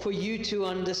 more for you to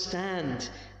understand.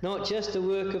 Not just the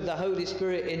work of the Holy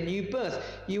Spirit in new birth.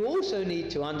 You also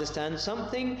need to understand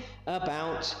something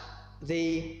about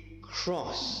the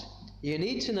cross. You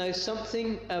need to know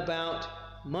something about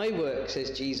my work,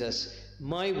 says Jesus.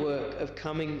 My work of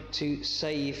coming to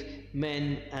save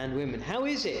men and women. How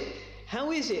is it?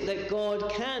 How is it that God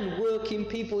can work in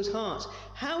people's hearts?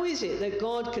 How is it that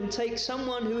God can take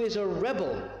someone who is a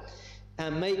rebel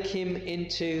and make him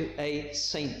into a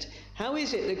saint? How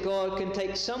is it that God can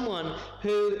take someone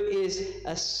who is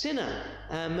a sinner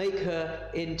and make her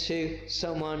into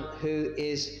someone who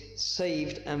is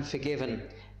saved and forgiven?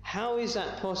 How is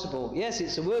that possible? Yes,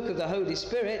 it's the work of the Holy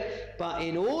Spirit, but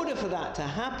in order for that to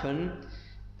happen,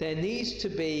 there needs to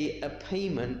be a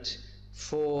payment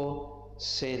for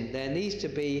sin. There needs to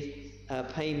be a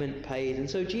payment paid. And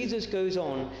so Jesus goes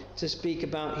on to speak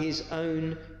about his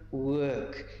own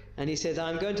work. And he says,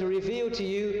 I'm going to reveal to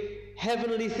you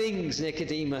heavenly things,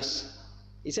 Nicodemus.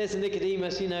 He says to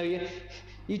Nicodemus,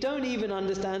 you don't even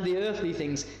understand the earthly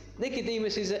things.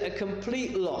 Nicodemus is at a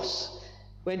complete loss.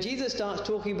 When Jesus starts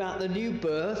talking about the new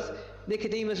birth,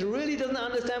 Nicodemus really doesn't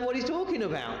understand what he's talking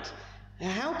about.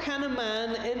 How can a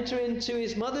man enter into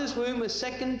his mother's womb a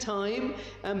second time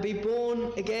and be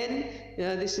born again?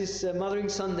 This is Mothering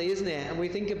Sunday, isn't it? And we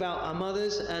think about our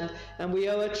mothers, and we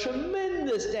owe a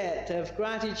tremendous debt of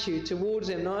gratitude towards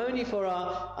them, not only for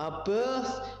our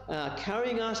birth,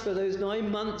 carrying us for those 9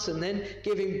 months and then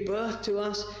giving birth to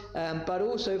us, but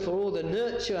also for all the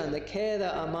nurture and the care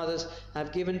that our mothers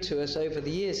have given to us over the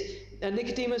years. And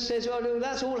Nicodemus says, well,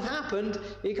 that's all happened.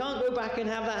 You can't go back and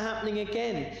have that happening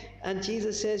again. And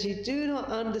Jesus says, you do not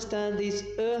understand these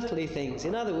earthly things.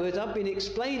 In other words, I've been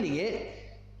explaining it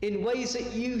in ways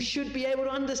that you should be able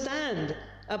to understand.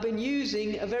 I've been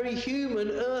using a very human,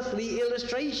 earthly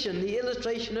illustration, the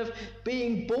illustration of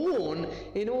being born,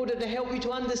 in order to help you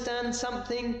to understand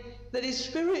something that is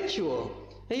spiritual.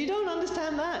 And you don't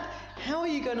understand that. How are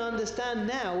you going to understand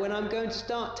now when I'm going to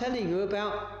start telling you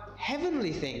about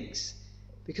heavenly things?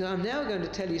 Because I'm now going to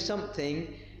tell you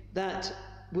something that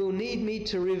will need me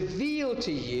to reveal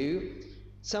to you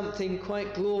something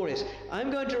quite glorious.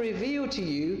 I'm going to reveal to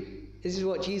you, this is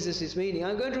what Jesus is meaning,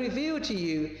 I'm going to reveal to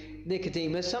you,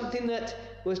 Nicodemus, something that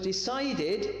was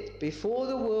decided before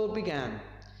the world began.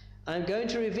 I'm going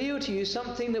to reveal to you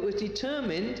something that was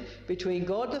determined between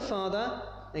God the Father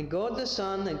and God the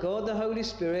Son and God the Holy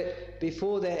Spirit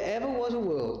before there ever was a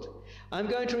world. I'm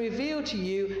going to reveal to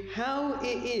you how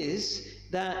it is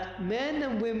that men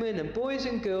and women and boys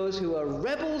and girls who are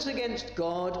rebels against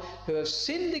God, who have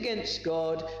sinned against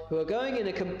God, who are going in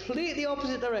a completely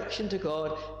opposite direction to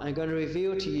God, I'm going to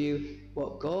reveal to you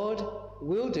what God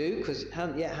will do, because it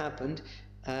hasn't yet happened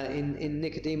in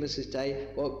Nicodemus's day,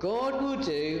 what God will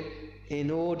do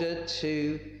in order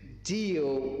to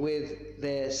deal with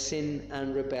their sin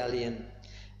and rebellion.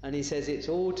 And he says it's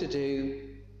all to do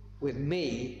with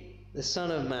me, the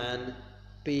Son of Man,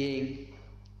 being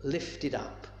lifted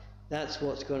up. That's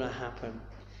what's going to happen.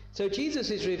 So Jesus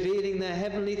is revealing the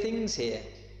heavenly things here.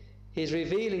 He's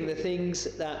revealing the things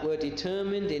that were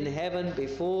determined in heaven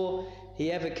before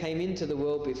he ever came into the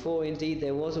world, before indeed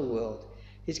there was a world.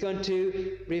 He's going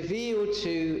to reveal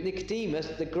to Nicodemus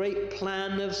the great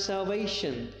plan of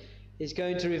salvation. He's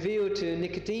going to reveal to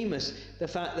Nicodemus the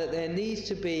fact that there needs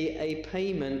to be a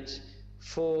payment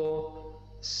for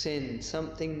sin.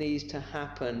 Something needs to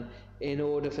happen in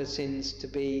order for sins to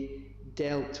be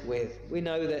dealt with. We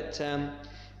know that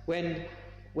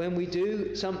when we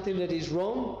do something that is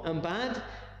wrong and bad,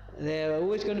 there are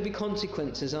always going to be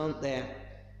consequences, aren't there?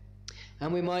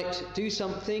 And we might do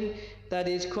something that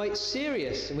is quite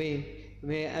serious. We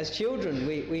as children,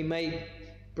 we may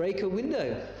break a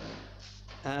window,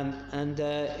 and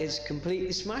it's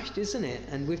completely smashed, isn't it?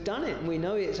 And we've done it, and we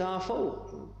know it's our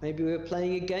fault. Maybe we were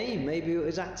playing a game, maybe it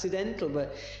was accidental,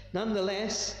 but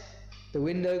nonetheless, the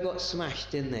window got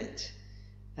smashed, didn't it?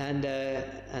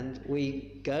 And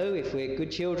we go, if we're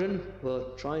good children, we're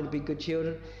trying to be good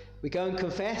children, we go and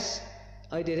confess,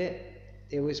 I did it,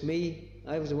 it was me,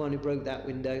 I was the one who broke that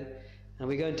window. And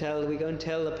we go and tell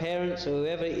the parents or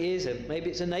whoever it is, and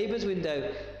maybe it's a neighbour's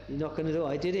window, you knock on the door,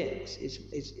 I did it,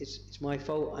 it's my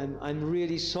fault, I'm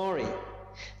really sorry.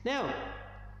 Now,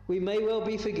 we may well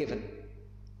be forgiven.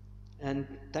 And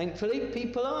thankfully,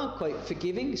 people are quite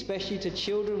forgiving, especially to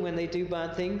children when they do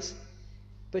bad things.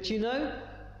 But you know,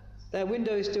 their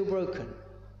window is still broken.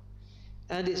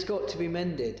 And it's got to be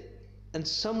mended. And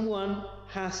someone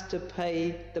has to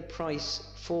pay the price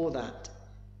for that.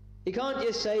 You can't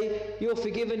just say, you're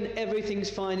forgiven,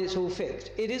 everything's fine, it's all fixed.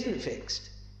 It isn't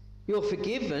fixed. You're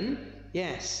forgiven,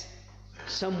 yes.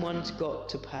 someone's got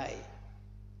to pay.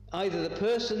 Either the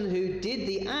person who did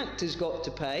the act has got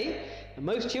to pay, and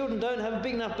most children don't have a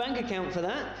big enough bank account for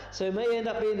that, so it may end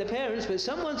up being the parents, but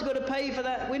someone's got to pay for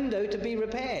that window to be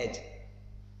repaired.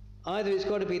 Either it's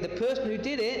got to be the person who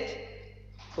did it,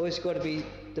 or it's got to be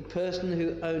the person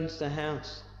who owns the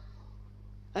house.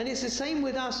 And it's the same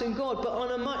with us and God, but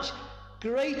on a much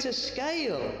greater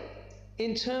scale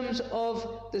in terms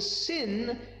of the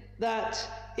sin that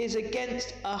is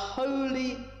against a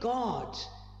holy God.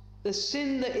 The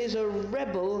sin that is a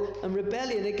rebel and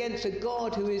rebellion against a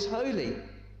God who is holy.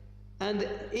 And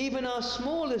even our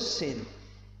smallest sin,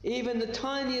 even the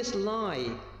tiniest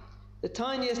lie, the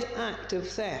tiniest act of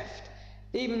theft,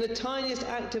 even the tiniest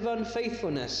act of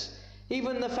unfaithfulness,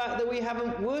 even the fact that we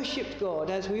haven't worshipped God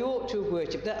as we ought to have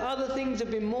worshipped, that other things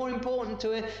have been more important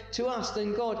to us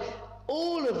than God,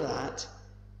 all of that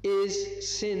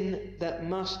is sin that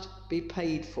must be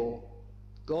paid for.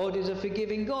 God is a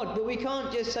forgiving God, but we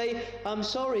can't just say, I'm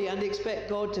sorry, and expect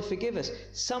God to forgive us.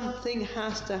 Something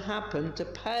has to happen to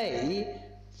pay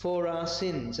for our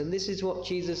sins. And this is what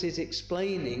Jesus is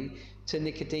explaining to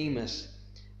Nicodemus.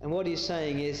 And what he's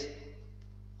saying is,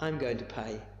 I'm going to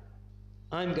pay.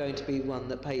 I'm going to be one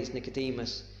that pays,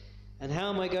 Nicodemus. And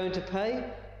how am I going to pay?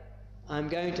 I'm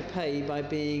going to pay by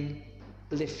being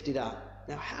lifted up.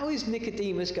 Now, how is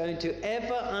Nicodemus going to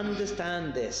ever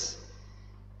understand this?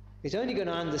 He's only going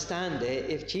to understand it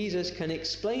if Jesus can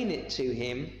explain it to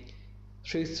him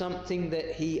through something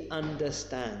that he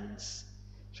understands.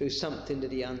 Through something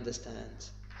that he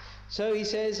understands. So he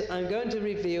says, I'm going to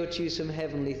reveal to you some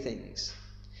heavenly things.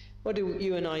 What do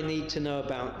you and I need to know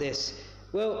about this?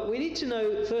 Well, we need to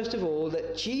know, first of all,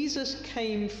 that Jesus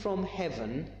came from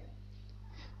heaven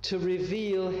to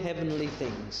reveal heavenly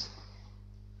things.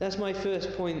 That's my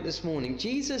first point this morning.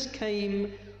 Jesus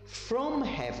came from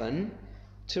heaven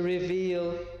to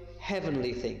reveal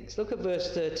heavenly things. Look at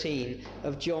verse 13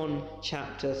 of John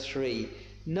chapter 3.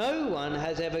 No one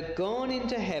has ever gone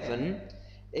into heaven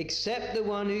except the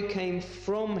one who came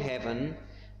from heaven,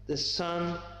 the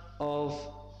Son of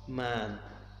Man.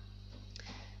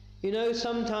 You know,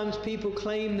 sometimes people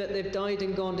claim that they've died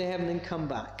and gone to heaven and come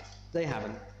back. They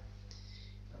haven't.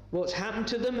 What's happened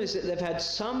to them is that they've had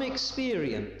some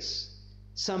experience,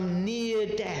 some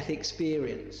near-death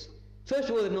experience. First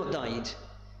of all, they've not died,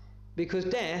 because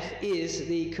death is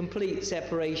the complete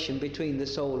separation between the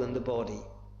soul and the body.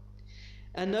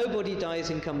 And nobody dies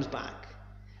and comes back.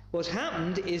 What's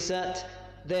happened is that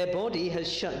their body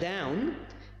has shut down,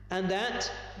 and that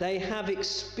they have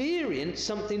experienced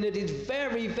something that is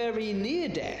very, very near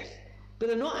death, but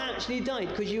they're not actually died,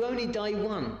 because you only die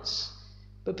once.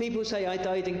 But people say, I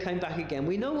died and came back again.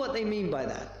 We know what they mean by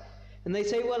that. And they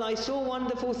say, well, I saw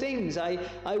wonderful things. I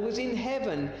was in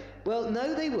heaven. Well,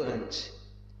 no, they weren't.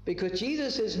 Because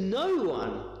Jesus says no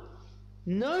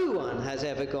one has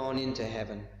ever gone into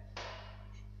heaven.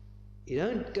 You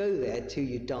don't go there till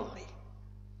you die.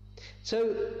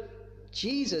 So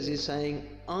Jesus is saying,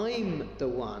 I'm the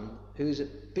one who's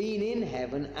been in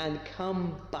heaven and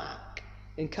come back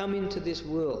and come into this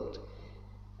world.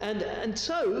 And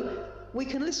so we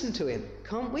can listen to him,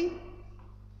 can't we?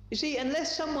 You see,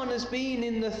 unless someone has been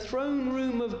in the throne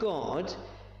room of God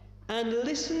and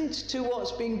listened to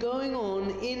what's been going on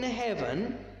in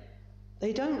heaven,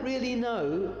 they don't really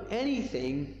know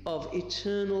anything of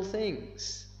eternal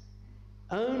things.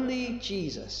 Only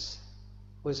Jesus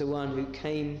was the one who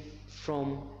came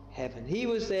from heaven. He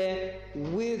was there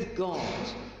with God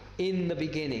in the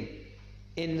beginning.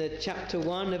 In the chapter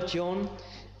 1 of John,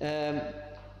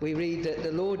 we read that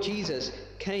the Lord Jesus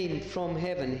came from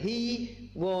heaven. He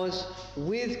was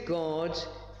with God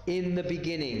in the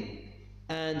beginning,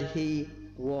 and he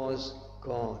was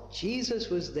God. Jesus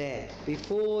was there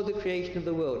before the creation of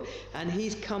the world, and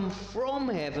he's come from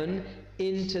heaven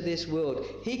into this world.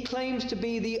 He claims to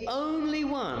be the only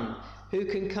one who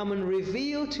can come and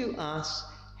reveal to us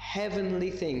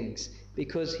heavenly things,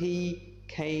 because he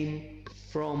came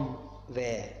from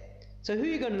there. So who are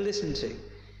you going to listen to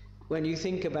when you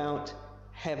think about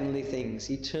heavenly things,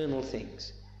 eternal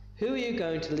things? Who are you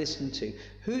going to listen to?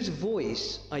 Whose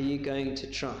voice are you going to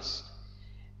trust?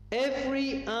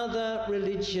 Every other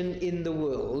religion in the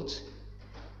world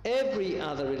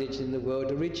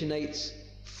originates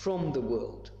from the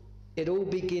world. It all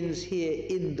begins here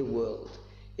in the world.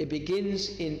 It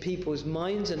begins in people's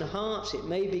minds and hearts. It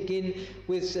may begin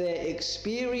with their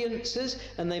experiences,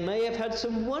 and they may have had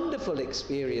some wonderful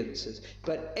experiences.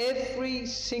 But every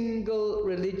single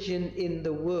religion in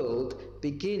the world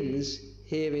begins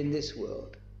here in this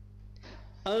world.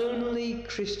 Only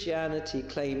Christianity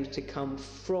claims to come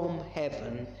from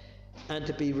heaven and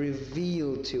to be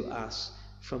revealed to us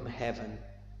from heaven.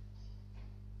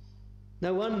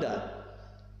 No wonder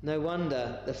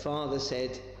the Father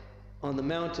said on the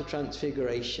Mount of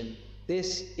Transfiguration,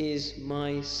 "This is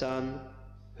my Son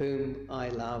whom I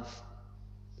love.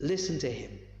 Listen to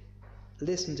him.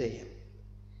 Listen to him."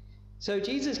 So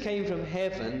Jesus came from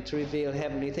heaven to reveal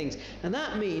heavenly things. And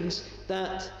that means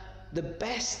that the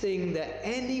best thing that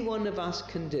any one of us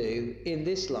can do in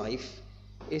this life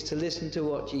is to listen to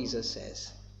what Jesus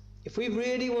says. If we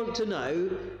really want to know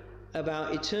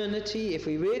about eternity, if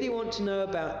we really want to know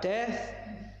about death,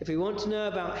 if we want to know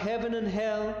about heaven and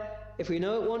hell, if we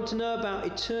want to know about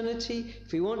eternity,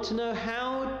 if we want to know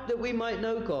how that we might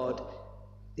know God,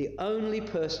 the only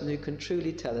person who can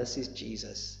truly tell us is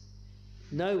Jesus.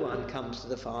 No one comes to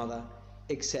the Father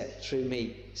except through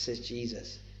me, says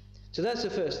Jesus. So that's the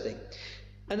first thing.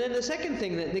 And then the second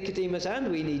thing that Nicodemus and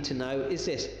we need to know is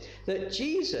this, that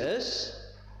Jesus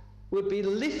would be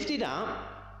lifted up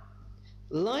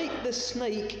like the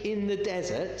snake in the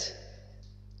desert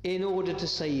in order to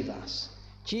save us.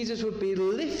 Jesus would be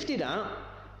lifted up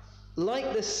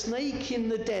like the snake in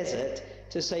the desert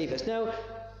to save us. Now,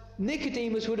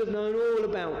 Nicodemus would have known all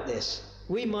about this.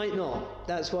 We might not.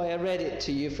 That's why I read it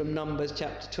to you from Numbers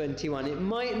chapter 21. It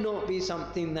might not be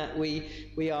something that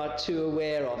we are too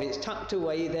aware of. It's tucked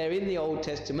away there in the Old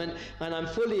Testament, and I'm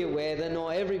fully aware that not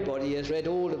everybody has read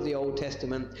all of the Old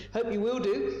Testament. Hope you will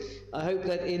do. I hope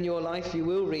that in your life you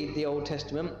will read the Old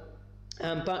Testament.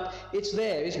 But it's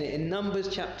there, isn't it, in Numbers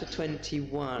chapter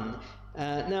 21.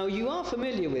 Now, you are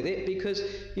familiar with it because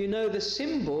you know the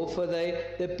symbol for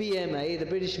the BMA, the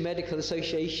British Medical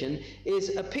Association,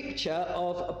 is a picture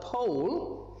of a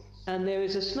pole, and there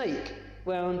is a snake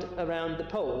wound around the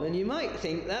pole. And you might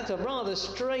think that's a rather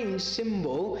strange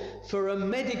symbol for a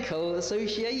medical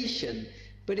association,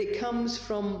 but it comes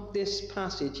from this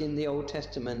passage in the Old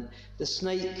Testament, the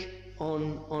snake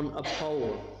on a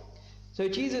pole. So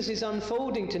Jesus is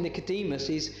unfolding to Nicodemus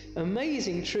these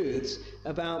amazing truths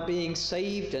about being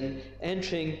saved and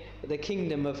entering the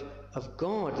kingdom of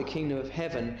God, the kingdom of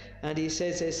heaven. And he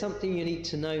says there's something you need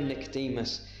to know,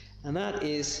 Nicodemus. And that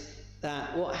is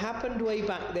that what happened way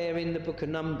back there in the book of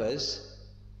Numbers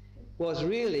was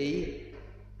really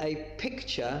a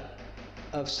picture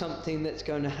of something that's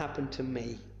going to happen to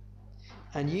me.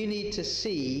 And you need to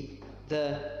see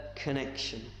the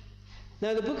connection.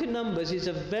 Now, the book of Numbers is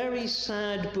a very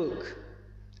sad book.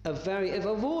 Of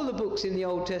all the books in the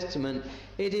Old Testament,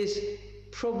 it is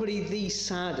probably the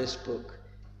saddest book,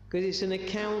 because it's an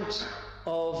account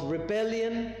of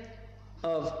rebellion,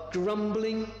 of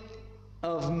grumbling,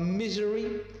 of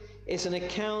misery. It's an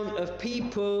account of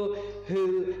people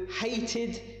who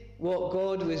hated what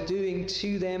God was doing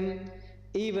to them,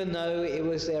 even though it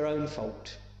was their own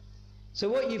fault. So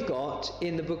what you've got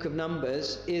in the book of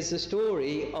Numbers is the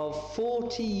story of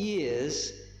 40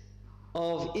 years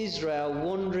of Israel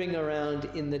wandering around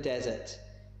in the desert.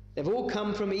 They've all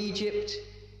come from Egypt.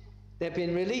 They've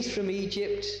been released from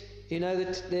Egypt. You know,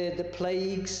 the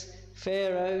plagues,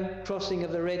 Pharaoh, crossing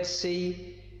of the Red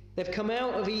Sea. They've come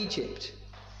out of Egypt.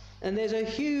 And there's a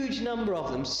huge number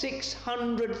of them,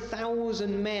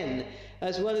 600,000 men,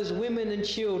 as well as women and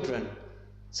children.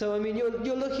 So, I mean,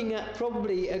 you're looking at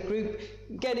probably a group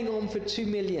getting on for 2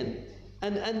 million.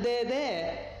 And they're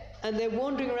there, and they're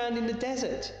wandering around in the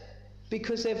desert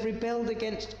because they've rebelled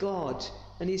against God.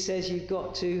 And he says you've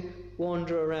got to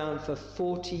wander around for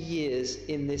 40 years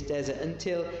in this desert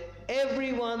until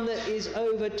everyone that is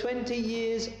over 20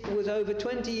 years, was over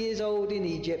 20 years old in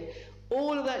Egypt,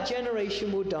 all of that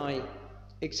generation will die,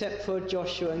 except for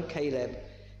Joshua and Caleb.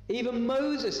 Even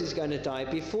Moses is going to die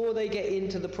before they get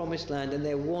into the promised land, and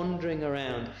they're wandering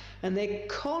around. And they're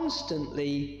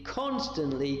constantly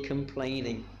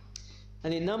complaining.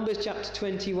 And in Numbers chapter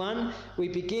 21, we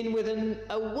begin with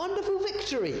a wonderful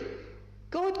victory.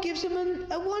 God gives them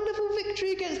a wonderful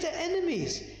victory against their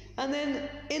enemies. And then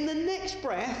in the next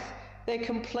breath, they're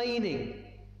complaining.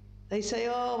 They say,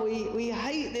 oh, we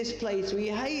hate this place. We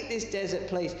hate this desert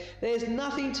place. There's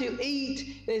nothing to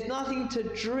eat. There's nothing to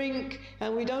drink.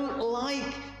 And we don't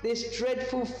like this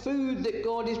dreadful food that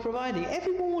God is providing.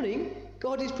 Every morning,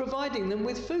 God is providing them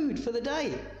with food for the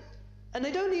day. And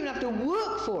they don't even have to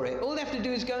work for it. All they have to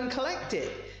do is go and collect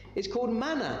it. It's called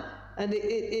manna. And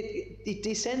it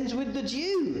descends with the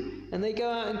dew. And they go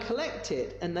out and collect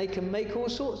it. And they can make all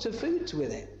sorts of foods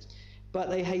with it. But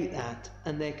they hate that.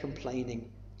 And they're complaining.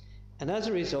 And as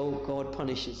a result, God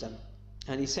punishes them.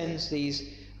 And he sends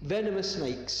these venomous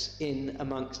snakes in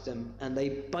amongst them. And they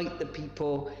bite the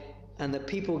people. And the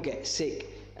people get sick.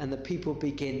 And the people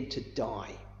begin to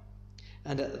die.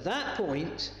 And at that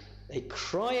point, they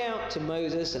cry out to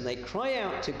Moses and they cry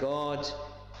out to God.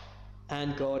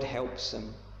 and God helps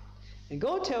them. And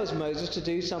God tells Moses to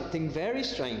do something very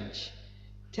strange.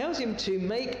 Tells him to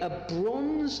make a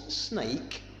bronze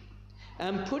snake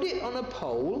and put it on a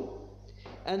pole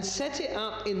and set it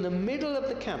up in the middle of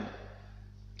the camp.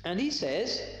 And he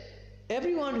says,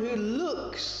 everyone who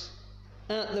looks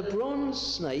at the bronze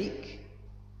snake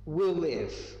will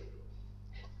live.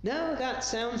 Now that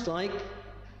sounds like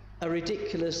a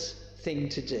ridiculous thing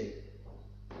to do.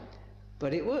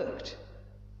 But it worked.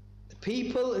 The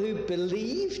people who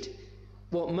believed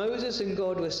what Moses and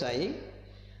God were saying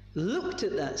looked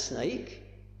at that snake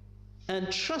and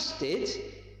trusted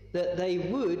that they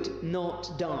would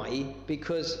not die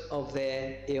because of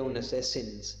their illness, their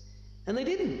sins. And they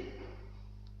didn't.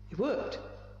 It worked.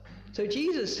 So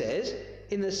Jesus says,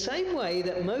 in the same way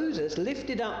that Moses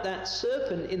lifted up that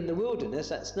serpent in the wilderness,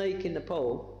 that snake in the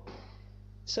pole,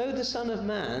 so the Son of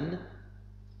Man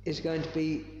is going to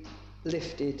be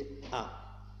lifted up.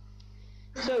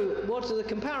 So what are the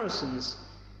comparisons?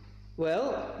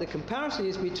 Well, the comparison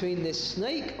is between this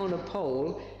snake on a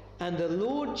pole and the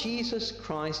Lord Jesus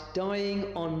Christ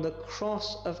dying on the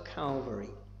cross of Calvary.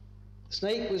 The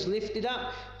snake was lifted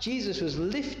up. Jesus was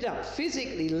lifted up,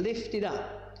 physically lifted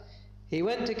up. He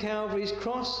went to Calvary's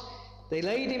cross. They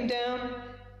laid him down.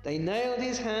 They nailed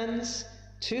his hands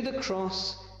to the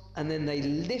cross, and then they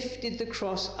lifted the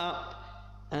cross up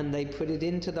and they put it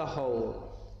into the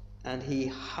hole, and he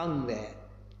hung there.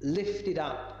 Lifted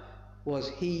up was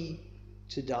he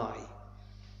to die.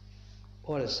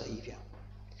 What a saviour.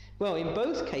 Well, in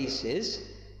both cases,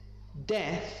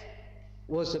 death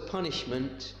was the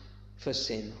punishment for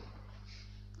sin.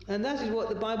 And that is what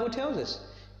the Bible tells us.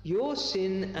 Your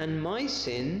sin and my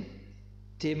sin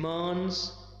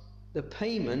demands the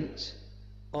payment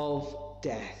of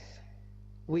death.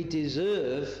 We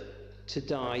deserve to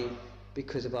die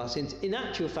because of our sins. In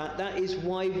actual fact, that is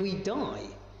why we die.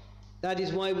 That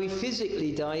is why we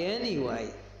physically die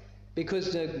anyway.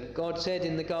 Because God said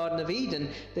in the Garden of Eden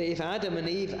that if Adam and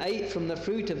Eve ate from the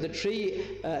fruit of the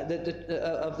tree of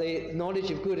the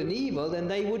knowledge of good and evil, then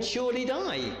they would surely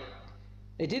die.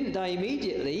 They didn't die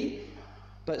immediately,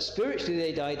 but spiritually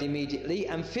they died immediately,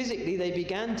 and physically they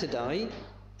began to die,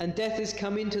 and death has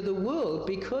come into the world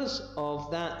because of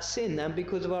that sin and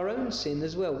because of our own sin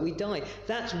as well. We die.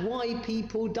 That's why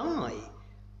people die.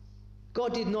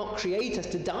 God did not create us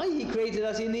to die. He created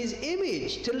us in his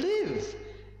image to live.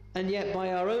 And yet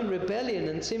by our own rebellion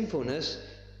and sinfulness,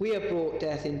 we have brought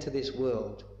death into this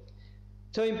world.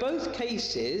 So in both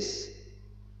cases,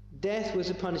 death was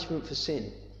a punishment for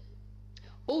sin.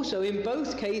 Also, in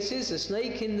both cases, the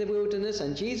snake in the wilderness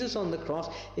and Jesus on the cross,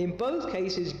 in both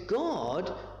cases,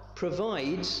 God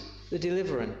provides the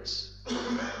deliverance.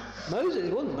 It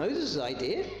wasn't Moses'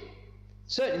 idea.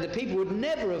 Certainly the people would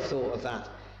never have thought of that.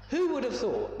 Who would have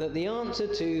thought that the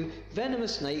answer to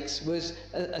venomous snakes was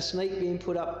a snake being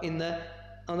put up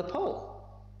on the pole?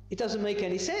 It doesn't make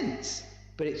any sense,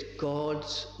 but it's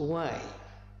God's way.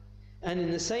 And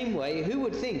in the same way, who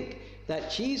would think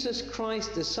that Jesus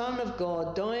Christ, the Son of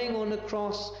God, dying on a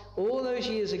cross all those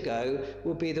years ago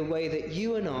would be the way that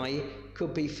you and I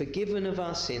could be forgiven of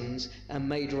our sins and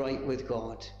made right with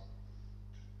God?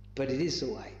 But it is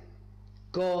the way.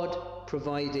 God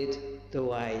provided the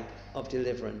way of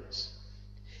deliverance.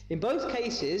 In both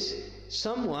cases,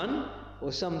 someone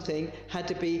or something had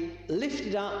to be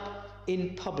lifted up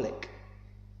in public.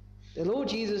 The Lord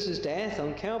Jesus' death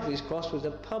on Calvary's cross was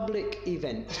a public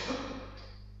event.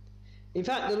 In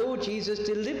fact, the Lord Jesus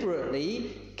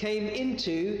deliberately came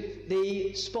into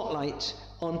the spotlight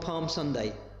on Palm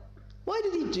Sunday. Why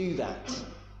did he do that?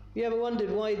 Have you ever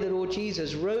wondered why the Lord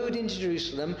Jesus rode into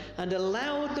Jerusalem and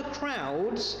allowed the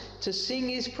crowds to sing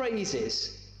his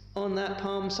praises on that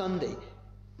Palm Sunday?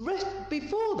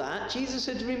 Before that, Jesus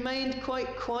had remained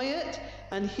quite quiet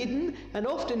and hidden, and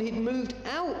often he'd moved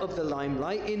out of the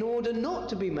limelight in order not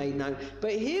to be made known.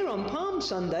 But here on Palm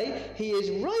Sunday, he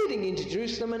is riding into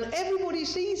Jerusalem and everybody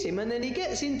sees him, and then he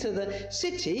gets into the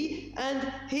city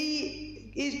and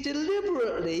he is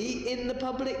deliberately in the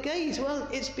public gaze. Well,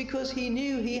 it's because he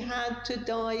knew he had to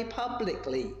die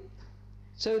publicly,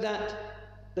 so that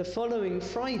the following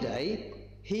Friday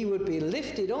he would be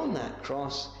lifted on that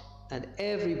cross and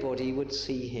everybody would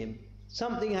see him.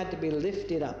 Something had to be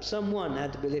lifted up. Someone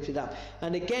had to be lifted up.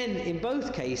 And again, in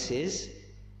both cases,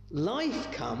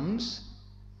 life comes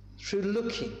through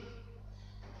looking.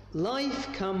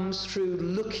 Life comes through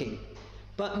looking.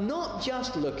 But not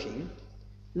just looking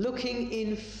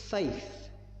in faith,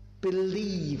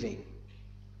 believing.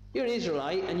 You're an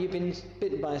Israelite and you've been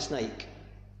bitten by a snake.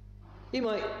 You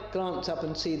might glance up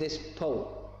and see this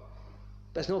pole,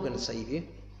 but it's not going to save you.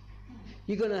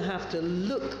 You're going to have to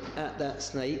look at that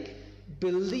snake,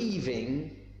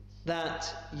 believing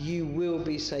that you will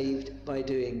be saved by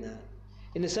doing that.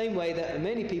 In the same way that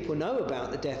many people know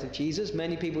about the death of Jesus,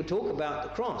 many people talk about the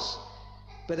cross,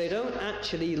 but they don't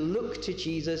actually look to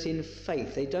Jesus in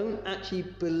faith. They don't actually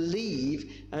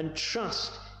believe and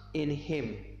trust in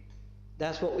him.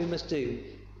 That's what we must do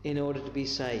in order to be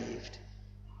saved.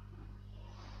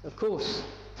 Of course,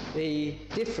 the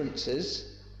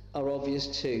differences are obvious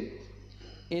too.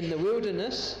 In the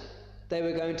wilderness, they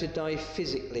were going to die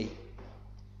physically.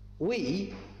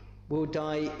 We will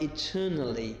die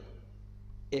eternally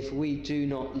if we do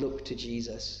not look to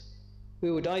Jesus.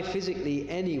 We will die physically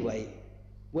anyway.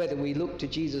 Whether we look to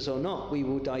Jesus or not, we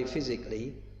will die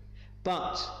physically.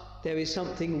 But there is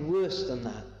something worse than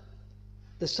that.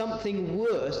 The something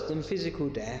worse than physical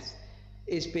death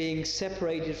is being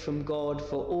separated from God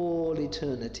for all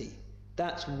eternity.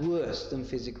 That's worse than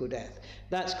physical death.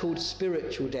 That's called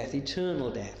spiritual death, eternal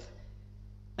death.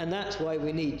 And that's why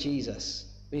we need Jesus.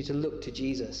 We need to look to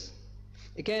Jesus.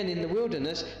 Again, in the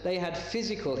wilderness, they had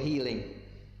physical healing.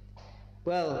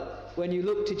 Well, when you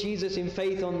look to Jesus in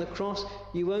faith on the cross,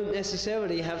 you won't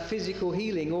necessarily have physical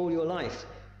healing all your life.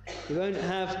 You won't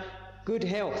have good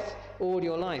health all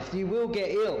your life. You will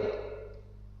get ill.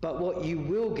 But what you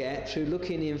will get through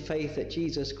looking in faith at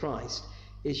Jesus Christ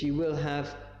is you will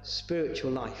have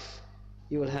spiritual life.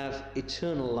 You will have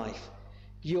eternal life.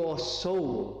 Your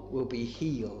soul will be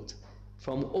healed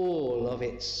from all of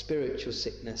its spiritual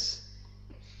sickness.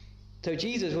 So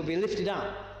Jesus will be lifted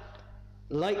up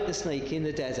like the snake in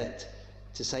the desert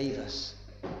to save us.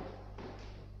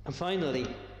 And finally,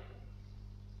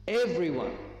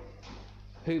 everyone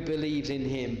who believes in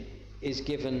him is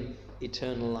given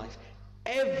eternal life.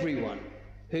 Everyone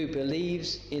who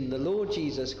believes in the Lord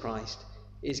Jesus Christ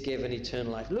is given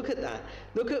eternal life. Look at that.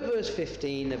 Look at verse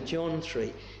 15 of John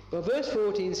 3. Well, verse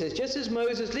 14 says, just as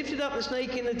Moses lifted up the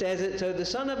snake in the desert, so the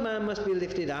Son of Man must be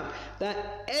lifted up,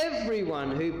 that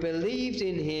everyone who believes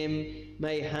in him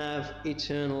may have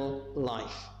eternal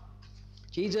life.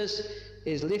 Jesus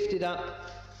is lifted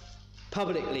up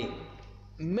publicly.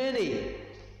 Many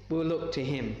will look to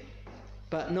him,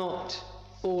 but not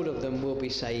all of them will be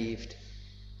saved,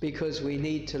 because we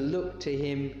need to look to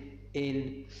him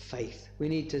in faith. We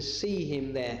need to see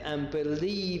him there and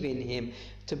believe in him,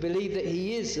 to believe that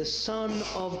he is the Son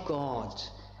of God,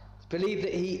 to believe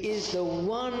that he is the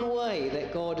one way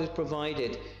that God has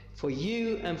provided for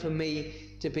you and for me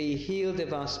to be healed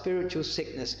of our spiritual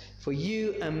sickness, for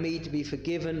you and me to be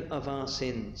forgiven of our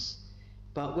sins.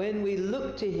 But when we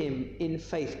look to him in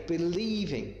faith,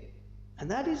 believing, and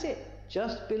that is it,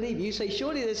 just believe. You say,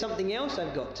 surely there's something else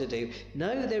I've got to do.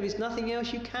 No, there is nothing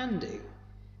else you can do.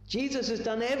 Jesus has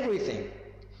done everything.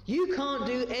 You can't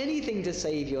do anything to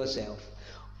save yourself.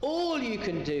 All you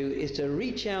can do is to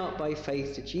reach out by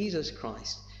faith to Jesus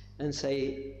Christ and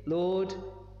say, Lord,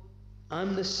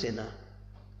 I'm the sinner.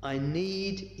 I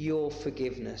need your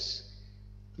forgiveness.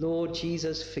 Lord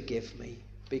Jesus, forgive me.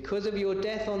 Because of your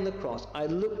death on the cross, I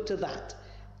look to that.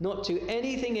 Not to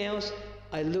anything else,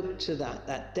 I look to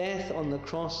that death on the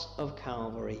cross of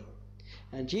Calvary.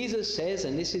 And Jesus says,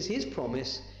 and this is his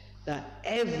promise, that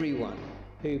everyone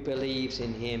who believes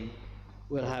in him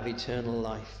will have eternal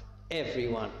life.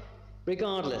 Everyone.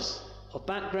 Regardless of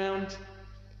background,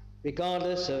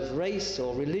 regardless of race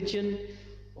or religion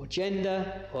or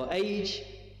gender or age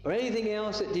or anything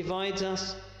else that divides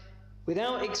us,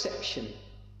 without exception,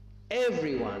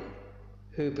 everyone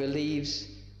who believes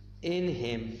in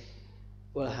him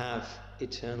will have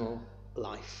eternal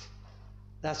life.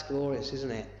 That's glorious,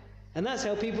 isn't it? And that's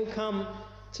how people come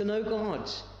to know God.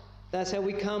 That's how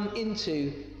we come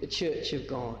into the church of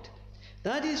God.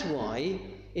 That is why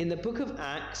in the book of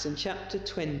Acts in chapter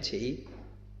 20,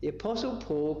 the Apostle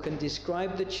Paul can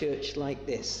describe the church like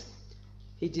this.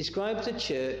 He describes the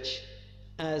church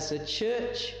as the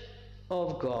church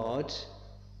of God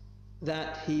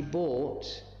that he bought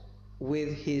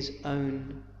with his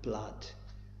own blood.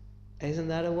 Isn't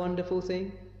that a wonderful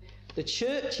thing? The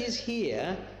church is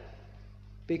here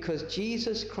because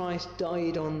Jesus Christ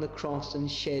died on the cross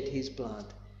and shed his blood.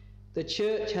 The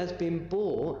church has been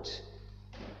bought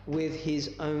with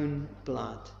his own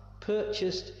blood,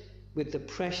 purchased with the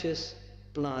precious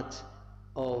blood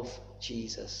of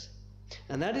Jesus.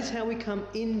 And that is how we come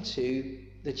into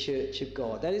the church of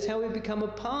God. That is how we become a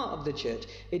part of the church.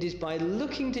 It is by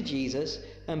looking to Jesus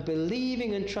and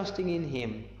believing and trusting in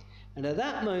him. And at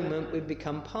that moment we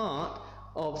become part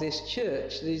of this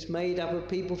church that is made up of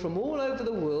people from all over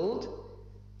the world,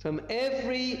 from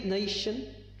every nation,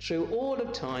 through all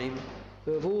of time,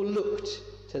 who have all looked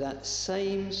to that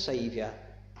same Saviour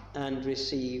and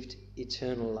received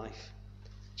eternal life.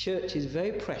 Church is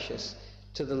very precious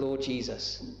to the Lord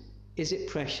Jesus? Is it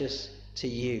precious to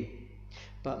you?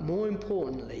 But more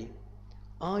importantly,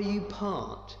 are you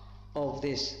part of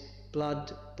this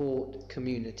blood-bought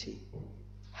community?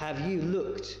 Have you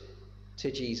looked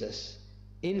to Jesus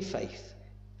in faith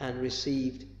and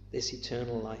received this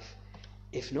eternal life?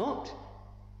 If not,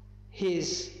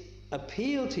 his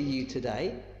appeal to you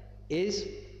today is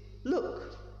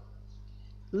look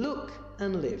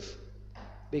and live,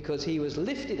 because he was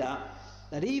lifted up,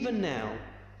 that even now,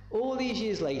 all these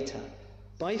years later,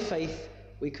 by faith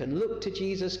we can look to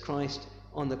Jesus Christ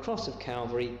on the cross of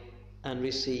Calvary and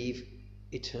receive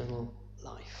eternal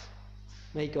life.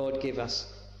 May God give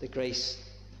us the grace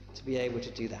to be able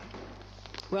to do that.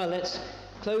 Well, let's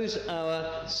close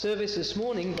our service this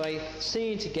morning by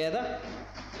singing together.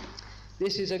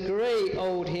 This is a great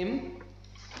old hymn.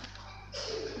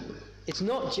 It's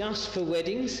not just for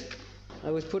weddings. I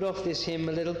was put off this hymn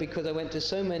a little because I went to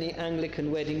so many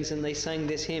Anglican weddings and they sang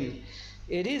this hymn.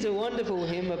 It is a wonderful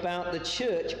hymn about the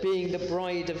church being the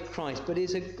bride of Christ, but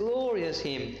it's a glorious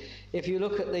hymn. If you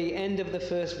look at the end of the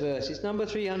first verse, it's number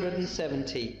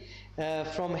 370.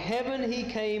 From heaven he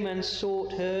came and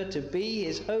sought her to be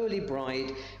his holy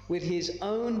bride. With his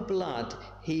own blood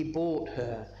he bought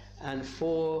her, and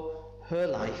for her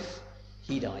life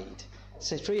he died.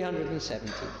 So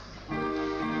 370.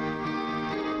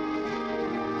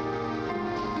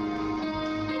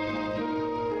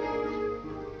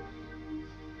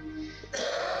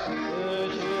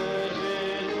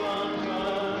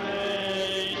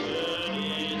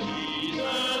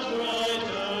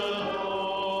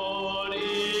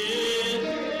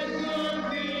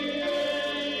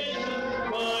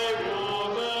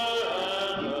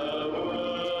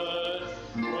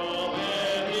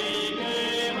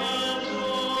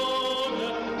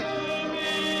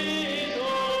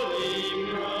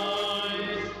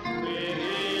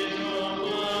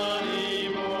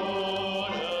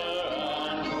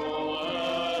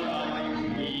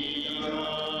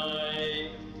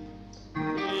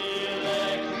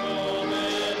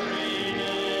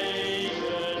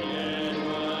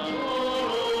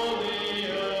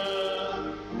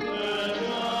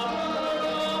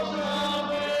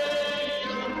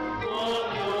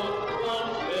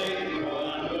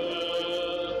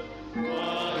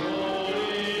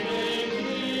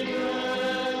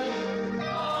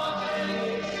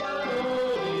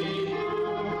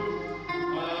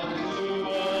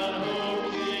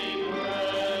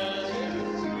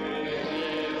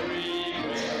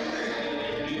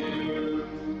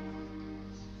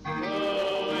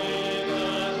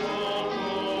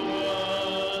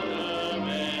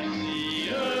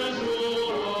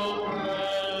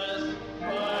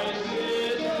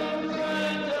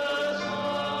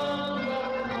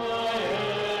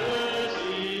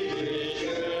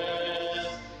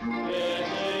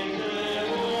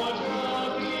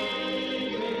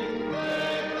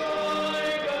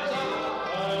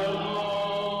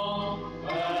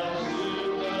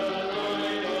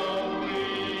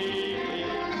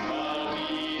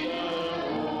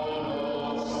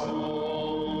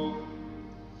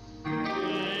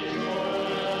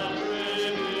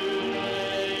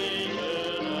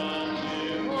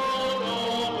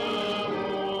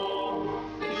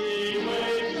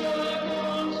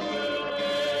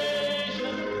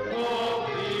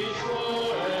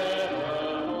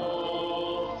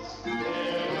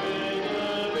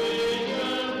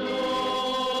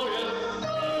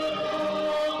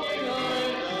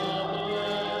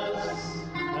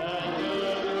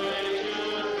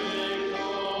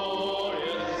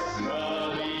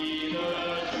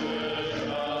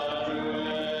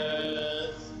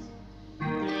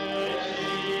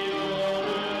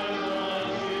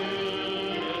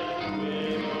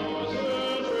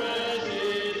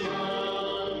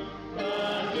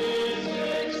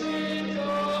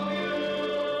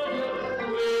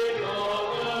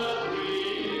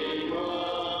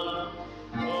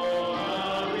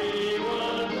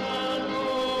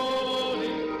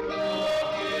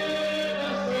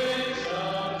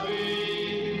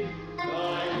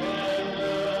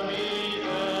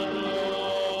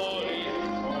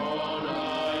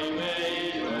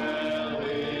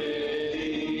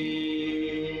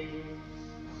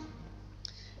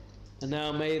 And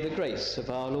now may the grace of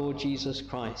our Lord Jesus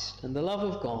Christ and the love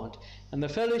of God and the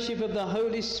fellowship of the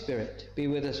Holy Spirit be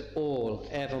with us all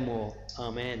evermore.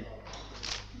 Amen.